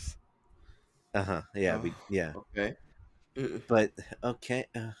mice. Yeah. Yeah. Okay. But okay.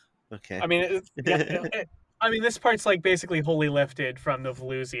 I mean, I mean, this part's like basically wholly lifted from the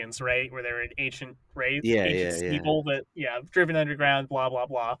Velusians, right? Where they're an ancient race, people that driven underground, blah blah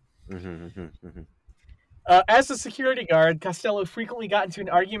blah. As a security guard, Costello frequently got into an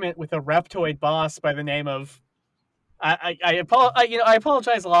argument with a reptoid boss by the name of. I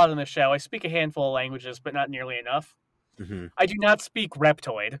apologize a lot on this show. I speak a handful of languages, but not nearly enough. I do not speak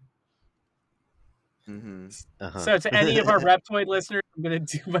reptoid. So to any of our reptoid listeners, I'm going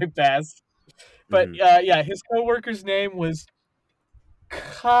to do my best. But his co-worker's name was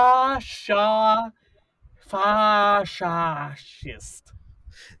Kasha Fascist.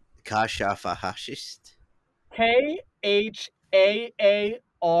 Kasha Fascist. KHARSHFASHST.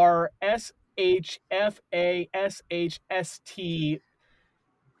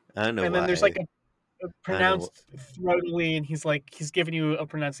 I don't know. And then there's like a pronounced throatily, and he's giving you a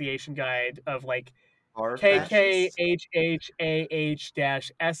pronunciation guide of like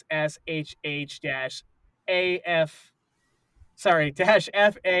KKHHAH-SSHH-AF. Sorry,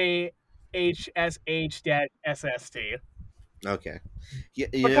 -FAHSH-SST. Okay. Yeah,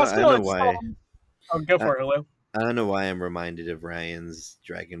 I don't know why. Oh, go for it, Hulu. I don't know why I'm reminded of Ryan's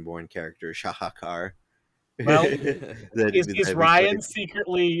Dragonborn character, Shahakar. Well, is Ryan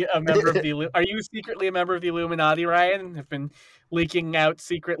secretly a member of the? Are you secretly a member of the Illuminati, Ryan? Have been leaking out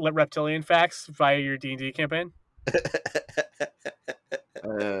secret reptilian facts via your D&D campaign?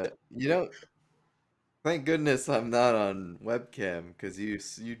 Thank goodness I'm not on webcam because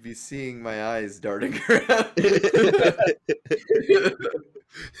you'd be seeing my eyes darting around.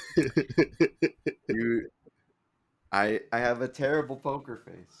 I have a terrible poker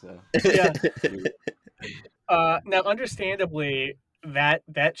face. So. Yeah. Now, understandably, that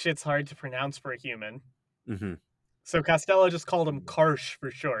shit's hard to pronounce for a human. So Costello just called him Karsh for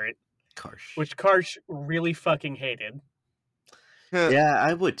short. Karsh. Which Karsh really fucking hated. Yeah,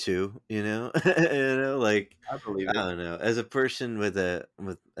 I would too. Like I believe it. I don't know. As a person with a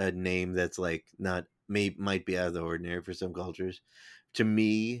name that's like might be out of the ordinary for some cultures, to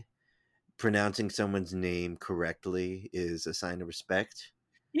me, pronouncing someone's name correctly is a sign of respect.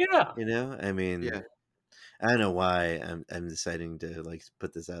 Yeah. I mean, I don't know why I'm deciding to like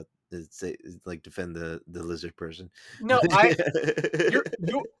put this out it's like defend the lizard person. No,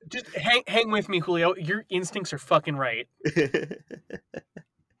 you just hang with me, Julio. Your instincts are fucking right. Pretty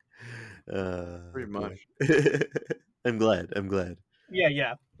Boy. much. I'm glad.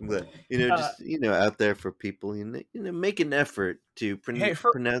 Yeah. I'm glad. Uh, Just out there for people. Make an effort to hey,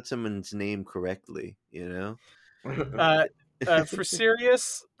 pronounce someone's name correctly. uh, for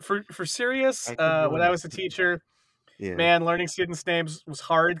serious, I could do when I was a teacher, Yeah. man, learning students' names was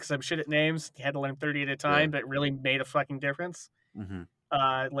hard because I'm shit at names. You had to learn 30 at a time, Yeah. but it really made a fucking difference.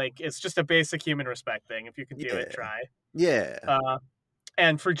 Mm-hmm. Like it's just a basic human respect thing. If you can do it, Yeah. try. Yeah.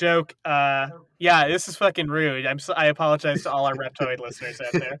 And for joke, yeah, this is fucking rude. I apologize to all our Reptoid listeners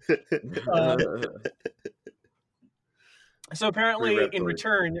out there. So apparently, in Reptoid.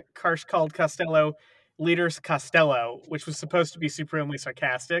 return, Karsh called Costello Leaders Costello, which was supposed to be supremely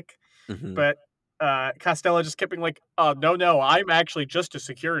sarcastic, Mhm. but Costello just kept being like, "Oh no, I'm actually just a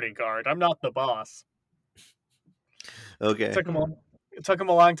security guard. I'm not the boss." Okay. It took him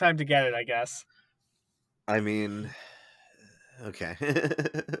a long time to get it, I guess. I mean, okay.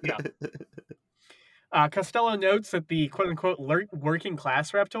 Yeah. Costello notes that the quote-unquote working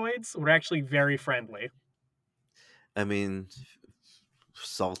class Reptoids were actually very friendly. I mean,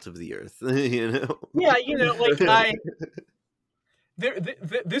 salt of the earth, Yeah,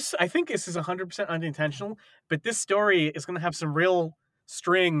 this I think this is 100% unintentional, but this story is going to have some real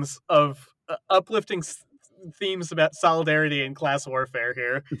strings of uplifting themes about solidarity and class warfare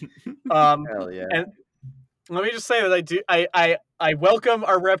here. Hell yeah. And let me just say that I welcome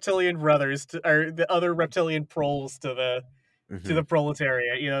our reptilian brothers or the other reptilian proles to the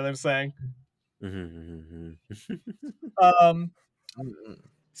proletariat. You know what I'm saying?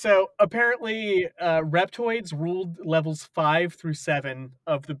 So apparently, reptoids ruled levels 5 through 7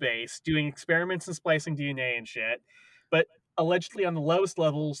 of the base, doing experiments and splicing DNA and shit. But allegedly, on the lowest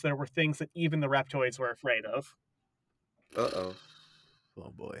levels, there were things that even the reptoids were afraid of. Uh-oh.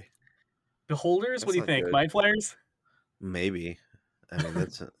 Oh boy. Beholders, what do you not think? good. Mind flayers? Maybe. I mean,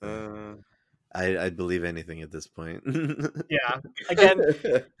 that's. I'd believe anything at this point. Yeah. Again,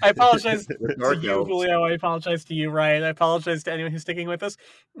 I apologize The to dark you, elves. Julio. I apologize to you, Ryan. I apologize to anyone who's sticking with us.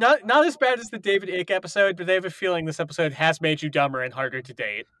 Not as bad as the David Icke episode, but I have a feeling this episode has made you dumber and harder to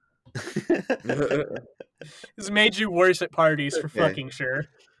date. This made you worse at parties for fucking sure.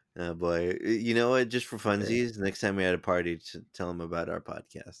 Oh boy. You know what? Just for funsies, next time we had a party, to tell them about our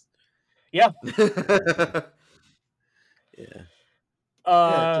podcast. Yeah. Yeah.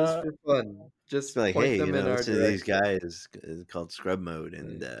 Yeah, just for fun. Just like, point hey, them in our listen to these direction. guys. It's called Scrub Mode,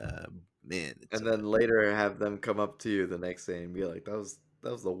 and man, it's And then later have them come up to you the next day and be like, that was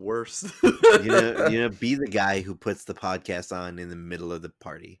the worst. be the guy who puts the podcast on in the middle of the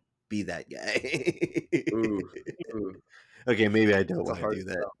party. Be that guy. Ooh. Okay, maybe I don't That's a want to hard do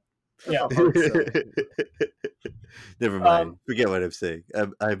that. sell. Yeah. That's a hard sell. Never mind. Forget what I'm saying.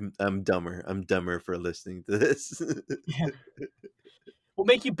 I'm dumber. I'm dumber for listening to this. Yeah. Will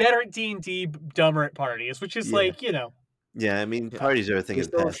make you better at D&D, dumber at parties, which is like, Yeah, I mean, parties are a thing Your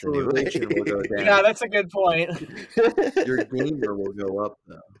of the past anyway. socialization will go down. Yeah, that's a good point. Your gamer will go up,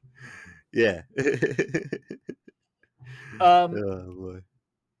 though. Yeah. Oh boy.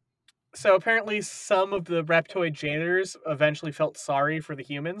 So apparently some of the reptoid janitors eventually felt sorry for the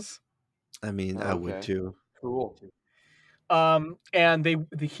humans. I mean, I would too. Cool. And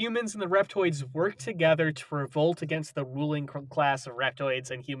the humans and the reptoids worked together to revolt against the ruling class of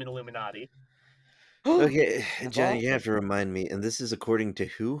reptoids and human Illuminati. Okay, Johnny, you have to remind me, and this is according to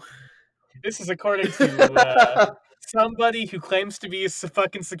who? This is according to somebody who claims to be a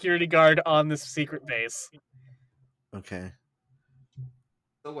fucking security guard on this secret base. Okay.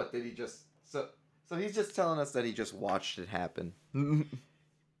 So what, did he just... So he's just telling us that he just watched it happen.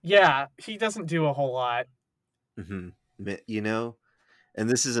 Yeah, he doesn't do a whole lot. Mm-hmm. And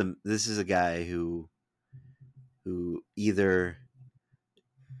this is a guy who either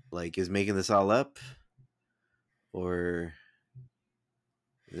like is making this all up, or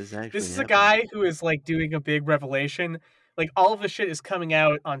this is a guy who is like doing a big revelation. Like all of the shit is coming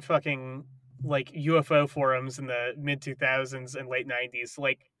out on fucking like UFO forums in the mid 2000s and late 90s.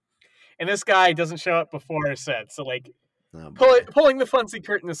 Like, and this guy doesn't show up before a set. So like, pulling the fancy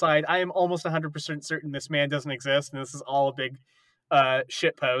curtain aside, I am almost 100% certain this man doesn't exist, and this is all a big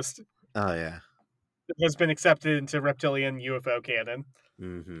shit post. Oh yeah, it has been accepted into reptilian UFO canon.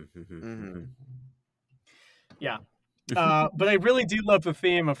 Yeah. But I really do love the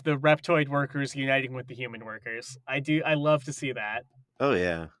theme of the reptoid workers uniting with the human workers. I love to see that. Oh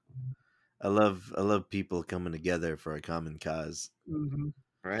yeah, I love people coming together for a common cause.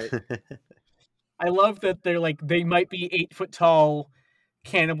 Right. I love that they might be 8 foot tall,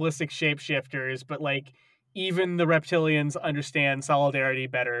 cannibalistic shapeshifters, but like even the reptilians understand solidarity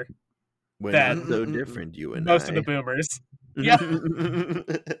better We're not than so different, you and most of the I. boomers. Yeah,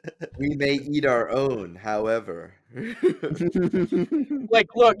 We may eat our own, however. like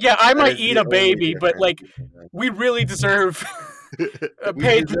look, yeah, I That might is eat the a only baby, but difference like between us. we really deserve a We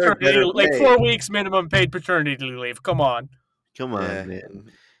paid deserve paternity, better like pay. 4 weeks minimum paid paternity leave. Come on. Come on, Yeah.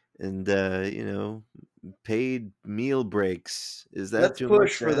 man. And paid meal breaks. Is that Let's too push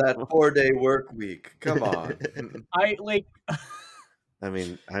much for to ask that for? 4-day work week. Come on. I like. I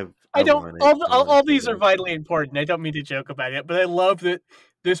mean, I I don't. want it. I want All it so these are bad. vitally important. I don't mean to joke about it, but I love that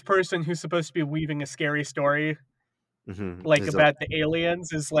this person who's supposed to be weaving a scary story, like Is a- about the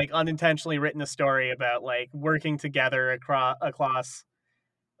aliens, is like unintentionally written a story about like working together across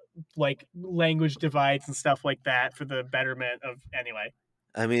like language divides and stuff like that for the betterment of anyway.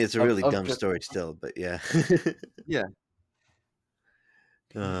 I mean, it's a of really of dumb just story still, but yeah. yeah.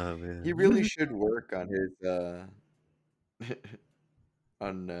 Oh He really man. should work on his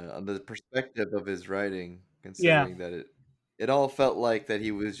on the perspective of his writing, Yeah, considering that it all felt like that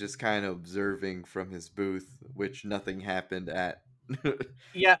he was just kind of observing from his booth, which nothing happened at.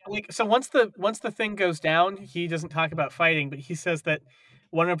 yeah. Like so, once the thing goes down, he doesn't talk about fighting, but he says that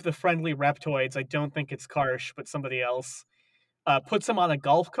one of the friendly reptoids, I don't think it's Karsh, but somebody else, puts him on a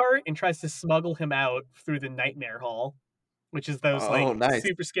golf cart and tries to smuggle him out through the Nightmare Hall, which is those Oh, like nice.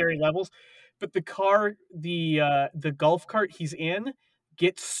 super scary levels. But the golf cart he's in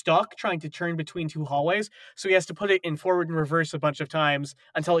gets stuck trying to turn between two hallways, so he has to put it in forward and reverse a bunch of times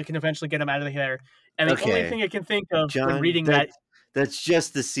until he can eventually get him out of there. And the only Okay, thing I can think of when John, reading that, that's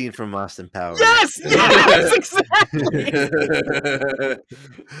just the scene from Austin Powers. yes, yes, exactly,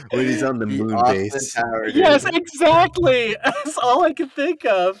 When he's on the He moon Austin base. Powered yes, it. exactly. That's all I can think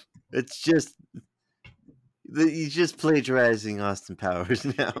of. It's just he's just plagiarizing Austin Powers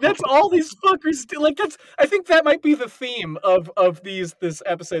now. That's all these fuckers do. Like that's I think that might be the theme of this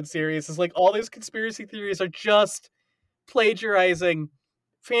episode series is like all these conspiracy theories are just plagiarizing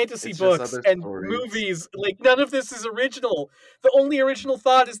fantasy It's just books other and stories. movies. Like none of this is original. The only original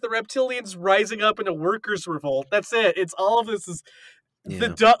thought is the reptilians rising up in a workers' revolt. That's it. It's all of this is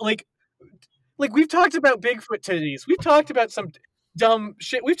Yeah. like we've talked about Bigfoot titties. We've talked about some dumb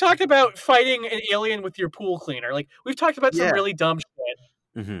shit. We've talked about fighting an alien with your pool cleaner. Like we've talked about some Yeah. really dumb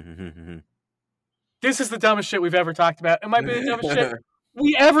shit. Mm-hmm. This is the dumbest shit we've ever talked about. It might be the dumbest shit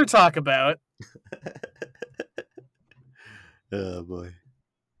we ever talk about. Oh boy,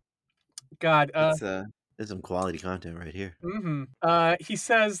 God. It's there's some quality content right here. He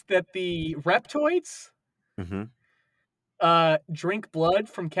says that the reptoids Mm-hmm. drink blood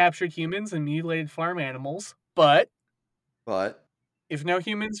from captured humans and mutilated farm animals, but but if no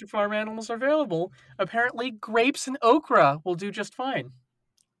humans or farm animals are available, apparently grapes and okra will do just fine.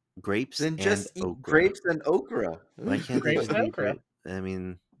 Grapes then and just eat okra. grapes and okra. Why can't they Grapes just and eat okra. grape? I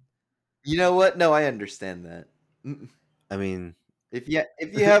mean, You know what? No, I understand that. I mean, If you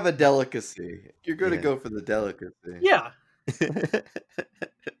have a delicacy, you're going to Yeah. go for the delicacy. Yeah.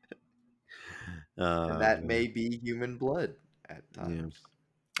 And that may be human blood at Yeah. times.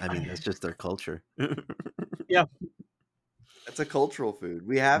 I mean, that's just their culture. Yeah. That's a cultural food.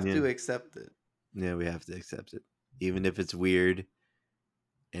 We have Yeah. to accept it. Yeah, we have to accept it, even if it's weird.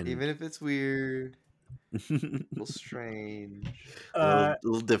 And Even if it's weird, a little strange. a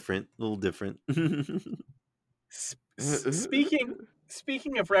little different,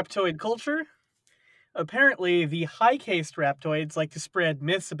 Speaking of reptoid culture, apparently the high-caste reptoids like to spread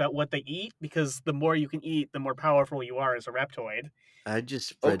myths about what they eat because the more you can eat, the more powerful you are as a reptoid. I just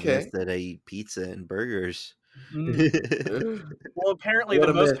spread Okay. myths that I eat pizza and burgers. Well, apparently What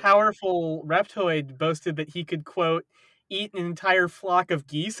the a most myth. powerful reptoid boasted that he could, quote, eat an entire flock of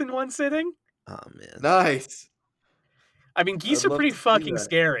geese in one sitting. Oh man. Nice. I mean, geese I'd are love pretty to see fucking that.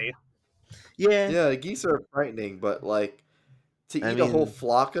 scary. Yeah. Yeah, geese are frightening, but like to I eat a whole mean,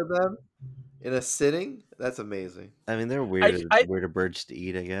 flock of them in a sitting, that's amazing. I mean, they're I weirder birds to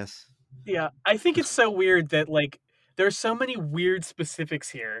eat, I guess. Yeah, I think it's so weird that like there's so many weird specifics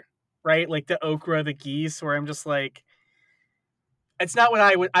here, right? Like the okra, the geese, where I'm just like, it's not what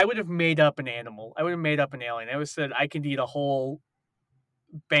I would have made up an animal. I would have made up an alien. I would have said I could eat a whole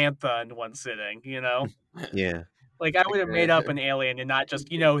bantha in one sitting, you know? Yeah. Like I would have made up an alien and not just,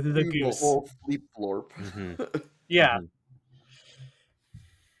 the Leave a goose. whole fleep florp. Yeah.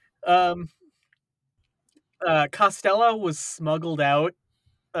 Mhm. Costello was smuggled out.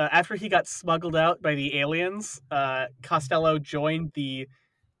 After he got smuggled out by the aliens, Costello joined the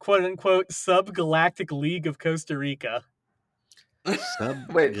quote unquote subgalactic League of Costa Rica. Wait,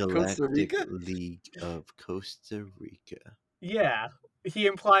 Costa Subgalactic Rica? League of Costa Rica. Yeah. he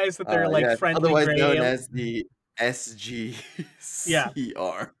implies that they're like Yes, friendly otherwise gray. known as the SGCR.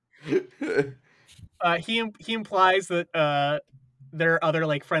 He implies that there are other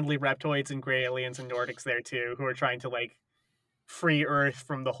like friendly reptoids and gray aliens and Nordics there too, who are trying to like free Earth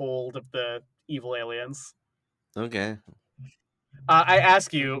from the hold of the evil aliens. Okay. I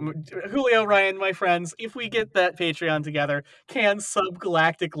ask you, Julio, Ryan, my friends, if we get that Patreon together, can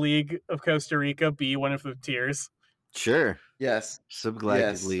Subgalactic League of Costa Rica be one of the tiers? Sure. Yes. Subgalactic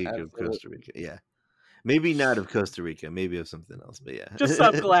Yes, League of absolutely. Costa Rica. Yeah. Maybe not of Costa Rica. Maybe of something else. But yeah. Just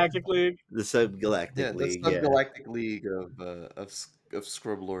Subgalactic League. The Subgalactic Yeah, the League. Yeah. Subgalactic League of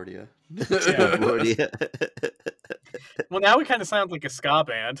Scrublordia. Scrublordia. Well, now we kind of sound like a ska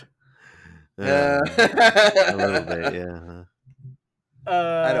band. A little bit, yeah.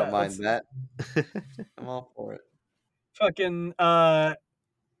 I don't mind that. I'm all for it. Fucking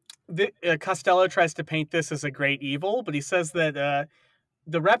Costello tries to paint this as a great evil, but he says that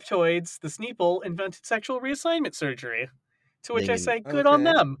the reptoids, the Sneople, invented sexual reassignment surgery. To which I say, good on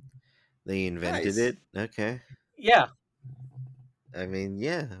them. They invented Nice. it? Okay. Yeah. I mean,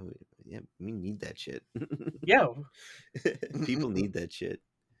 yeah, we need that shit. Yeah. People need that shit.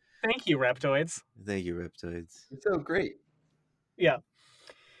 Thank you, reptoids. Thank you, reptoids. It's so great. Yeah.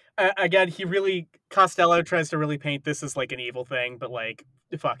 Again, Costello tries to really paint this as like an evil thing, but like,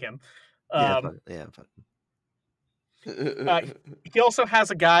 fuck him. Fuck him. He also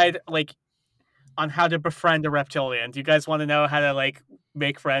has a guide like on how to befriend a reptilian. Do you guys want to know how to like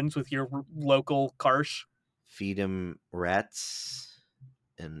make friends with your local Karsh? Feed them rats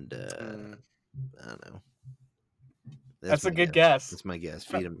and I don't know. That's a good guess. That's my guess.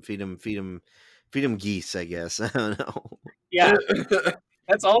 Feed them geese, I guess. I don't know. Yeah.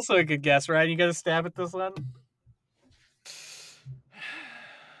 That's also a good guess, right? You got to stab at this one?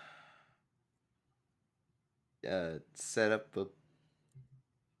 Set up a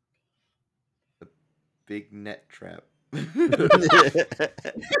big net trap. Put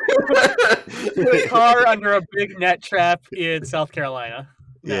a car under a big net trap in South Carolina.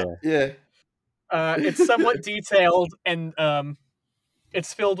 No. Yeah. It's somewhat detailed and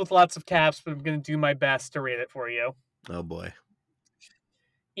it's filled with lots of caps, but I'm going to do my best to read it for you. Oh boy.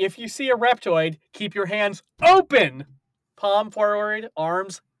 If you see a reptoid, keep your hands open. Palm forward,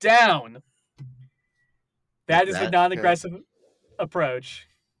 arms down. That is the non-aggressive approach.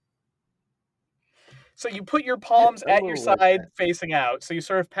 So you put your palms at your side facing out. So you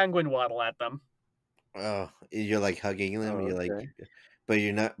sort of penguin waddle at them. Oh, you're like hugging them. You're like, but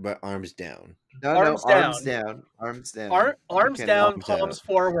you're not. But arms down. Arms down. Arms down. Palms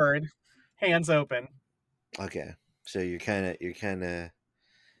forward, hands open. Okay, so you're kind of.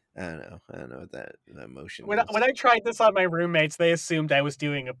 I don't know what that motion. When I tried this on my roommates, they assumed I was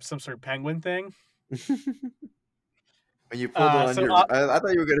doing some sort of penguin thing. When you pulled it on I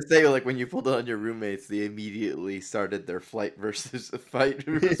thought you were gonna say like when you pulled it on your roommates, they immediately started their flight versus fight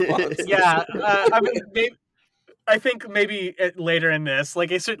response. Yeah, I mean, I think maybe later in this,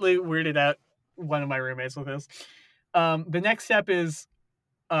 like I certainly weirded out one of my roommates with this. The next step is,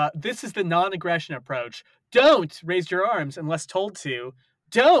 this is the non-aggression approach. Don't raise your arms unless told to.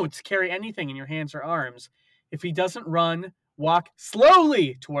 Don't carry anything in your hands or arms. If he doesn't run, walk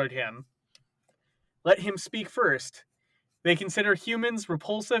slowly toward him. Let him speak first. They consider humans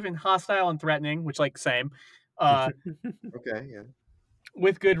repulsive and hostile and threatening, which, like, same. Okay, yeah.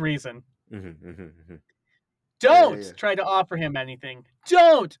 With good reason. Don't try to offer him anything.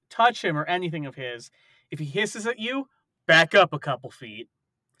 Don't touch him or anything of his. If he hisses at you, back up a couple feet.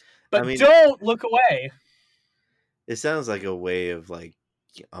 But don't look away. It sounds like a way of like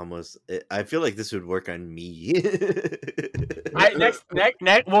almost. I feel like this would work on me. Next,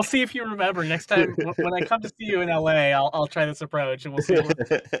 we'll see if you remember. Next time when I come to see you in LA, I'll try this approach and we'll see.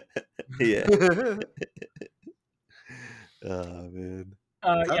 Yeah. Oh man.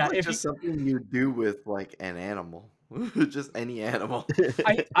 It's just something you do with like an animal, just any animal.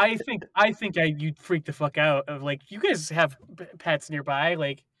 I think you'd freak the fuck out. Of like, you guys have pets nearby,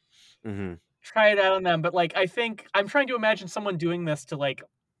 like. Mm-hmm. Try it out on them, but like I think I'm trying to imagine someone doing this to like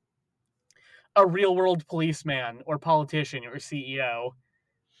a real world policeman or politician or CEO.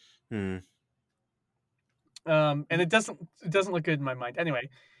 And it doesn't look good in my mind. Anyway,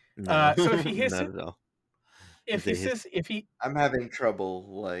 no. So if he hisses, not at all. I'm having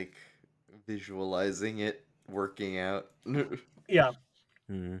trouble like visualizing it working out. Yeah.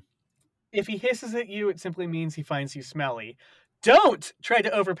 If he hisses at you, it simply means he finds you smelly. Don't try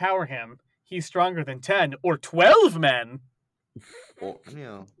to overpower him. He's stronger than 10 or 12 men. Well,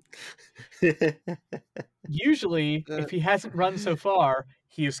 you know. Usually, if he hasn't run so far,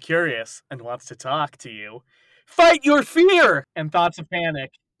 he is curious and wants to talk to you. Fight your fear and thoughts of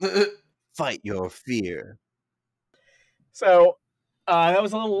panic. Fight your fear. So that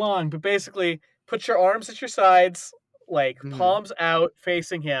was a little long, but basically, put your arms at your sides, like palms out,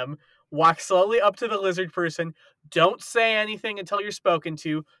 facing him. Walk slowly up to the lizard person. Don't say anything until you're spoken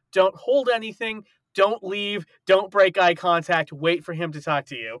to. Don't hold anything. Don't leave. Don't break eye contact. Wait for him to talk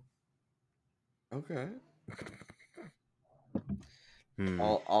to you. Okay. Hmm.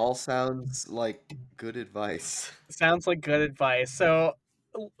 All sounds like good advice. Sounds like good advice. So,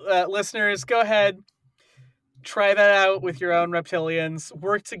 listeners, go ahead, try that out with your own reptilians.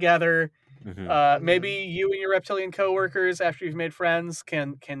 Work together. Maybe you and your reptilian coworkers, after you've made friends,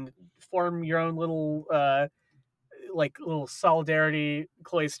 can form your own little little solidarity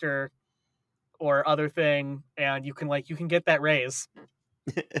cloister or other thing, and you can get that raise.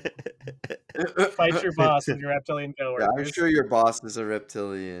 Fight your boss with your reptilian Yeah, I'm coworkers. sure your boss is a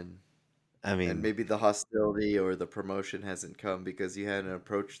reptilian, I and mean, maybe the hostility or the promotion hasn't come because you hadn't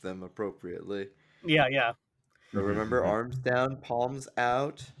approached them appropriately. Yeah. So remember, arms down, palms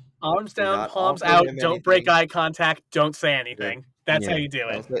out. Arms Do down, not palms offer out. him Don't break anything. eye contact. Don't say Yeah, anything. That's how yeah. you do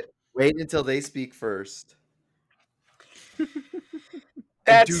it. don't say. Wait until they speak first, and do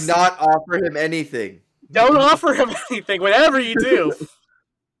That's not offer him anything. Don't offer him anything. Whatever you do.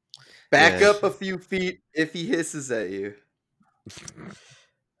 Back Yeah. up a few feet if he hisses at you.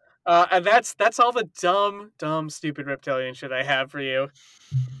 And that's all the dumb, stupid reptilian shit I have for you.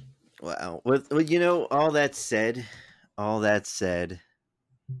 Wow. Well, all that said, I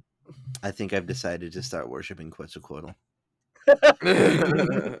think I've decided to start worshiping Quetzalcoatl.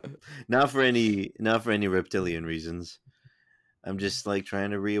 Not for any reptilian reasons. I'm just like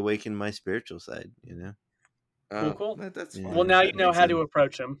trying to reawaken my spiritual side, Cool. That's Yeah. fine. Well, now you That know makes how sense. to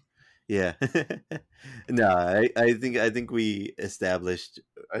approach him. Yeah. No, I think we established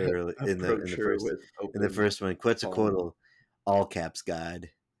early in the Approach her with in the open first one, Quetzalcoatl, all caps God,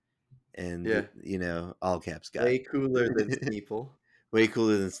 and Yeah. all caps God. Way cooler than Sneeple. Way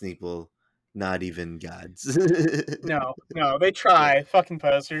cooler than Sneeple. Not even gods. No, they try. Fucking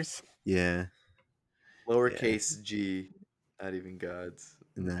posers. Yeah, Lowercase g, not even gods.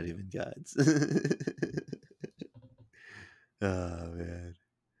 not even gods. Oh man,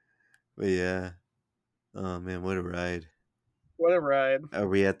 but yeah. Oh man, what a ride! What a ride. Are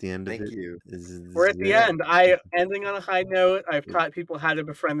we at the end of Thank it? you. We're Is at the it? end. Ending on a high note. I've taught people how to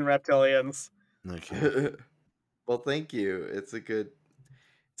befriend the reptilians. Okay. Well, thank you. It's a good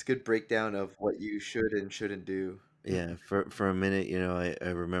breakdown of what you should and shouldn't do. Yeah, for a minute, I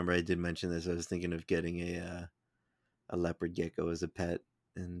remember I did mention this. I was thinking of getting a leopard gecko as a pet,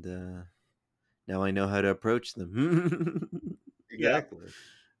 and now I know how to approach them. Yeah. Exactly.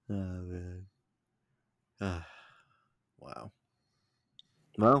 Oh man. Wow.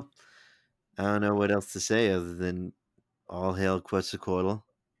 Well, I don't know what else to say other than all hail Quetzalcoatl.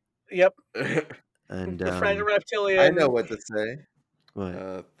 Yep. And Befriend a I know reptilian. what to say.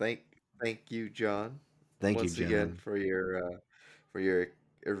 what? Thank you, John, Thank you, once again John. for your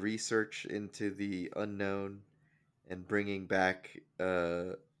research into the unknown and bringing back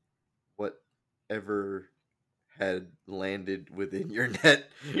whatever had landed within your net.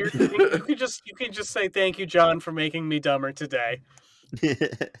 You can just say thank you, John, for making me dumber today.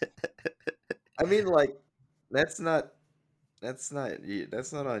 I mean, like, that's not that's not on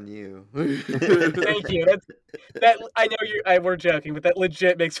you. Thank you. That I know we're joking, but that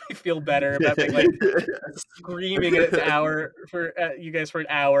legit makes me feel better about being like screaming at you guys for an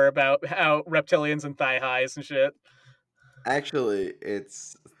hour about how reptilians and thigh highs and shit. Actually,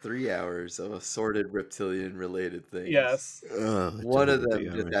 it's 3 hours of assorted reptilian related things. Yes. Oh, One of total them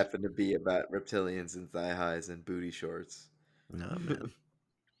just 3 hours. happened to be about reptilians and thigh highs and booty shorts. No man.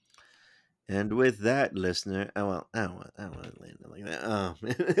 And with that, listener, I don't want to land it like that.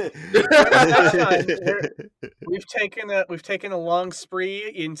 That's fine. Oh. We've taken a long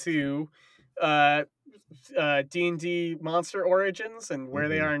spree into uh D&D monster origins and where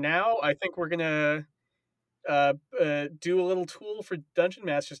they Mhm. are now. I think we're gonna do a little tool for dungeon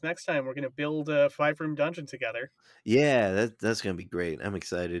masters next time. We're gonna build a 5-room dungeon together. Yeah, that's gonna be great. I'm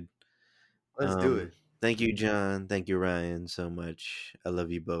excited. Let's do it. Thank you, John. Thank you, Ryan, so much. I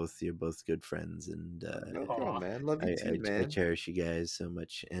love you both. You're both good friends, and No Aw. problem, man. Love you too, I man. cherish you guys so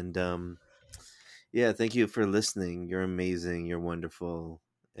much. And yeah, thank you for listening. You're amazing. You're wonderful,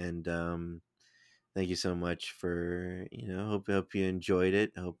 and thank you so much for hope you enjoyed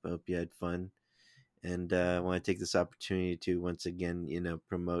it. Hope you had fun. And I want to take this opportunity to once again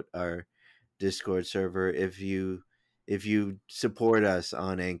promote our Discord server. If you support us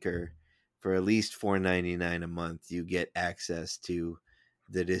on Anchor for at least $4.99 a month, you get access to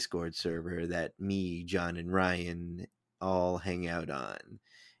the Discord server that me, John, and Ryan all hang out on.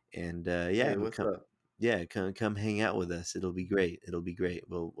 And Hey, what's come, up? come hang out with us. It'll be great. It'll be great.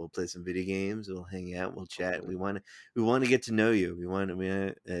 We'll play some video games. We'll hang out. We'll chat. We want to get to know you.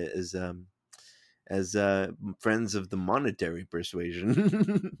 As friends of the monetary persuasion.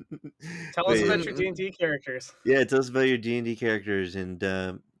 Tell But us yeah, about your D&D characters. yeah, tell us about your D&D characters, and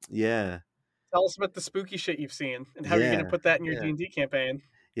yeah, Tell us about the spooky shit you've seen and how you're going to yeah, put that in your Yeah. D&D campaign.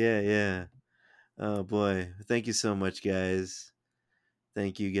 yeah. Oh boy, thank you so much, guys.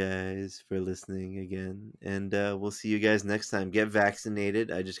 Thank you guys for listening again, and we'll see you guys next time. Get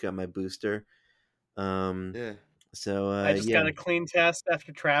vaccinated. I just got my booster. Yeah. So I just got a clean test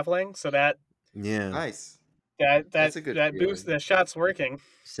after traveling, so that yeah. Nice. that That's that a good that boost feeling. that shot's working.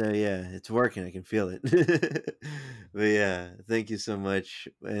 So yeah, it's working. I can feel it. But yeah, thank you so much.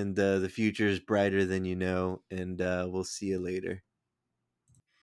 And the future is brighter than you know. And we'll see you later.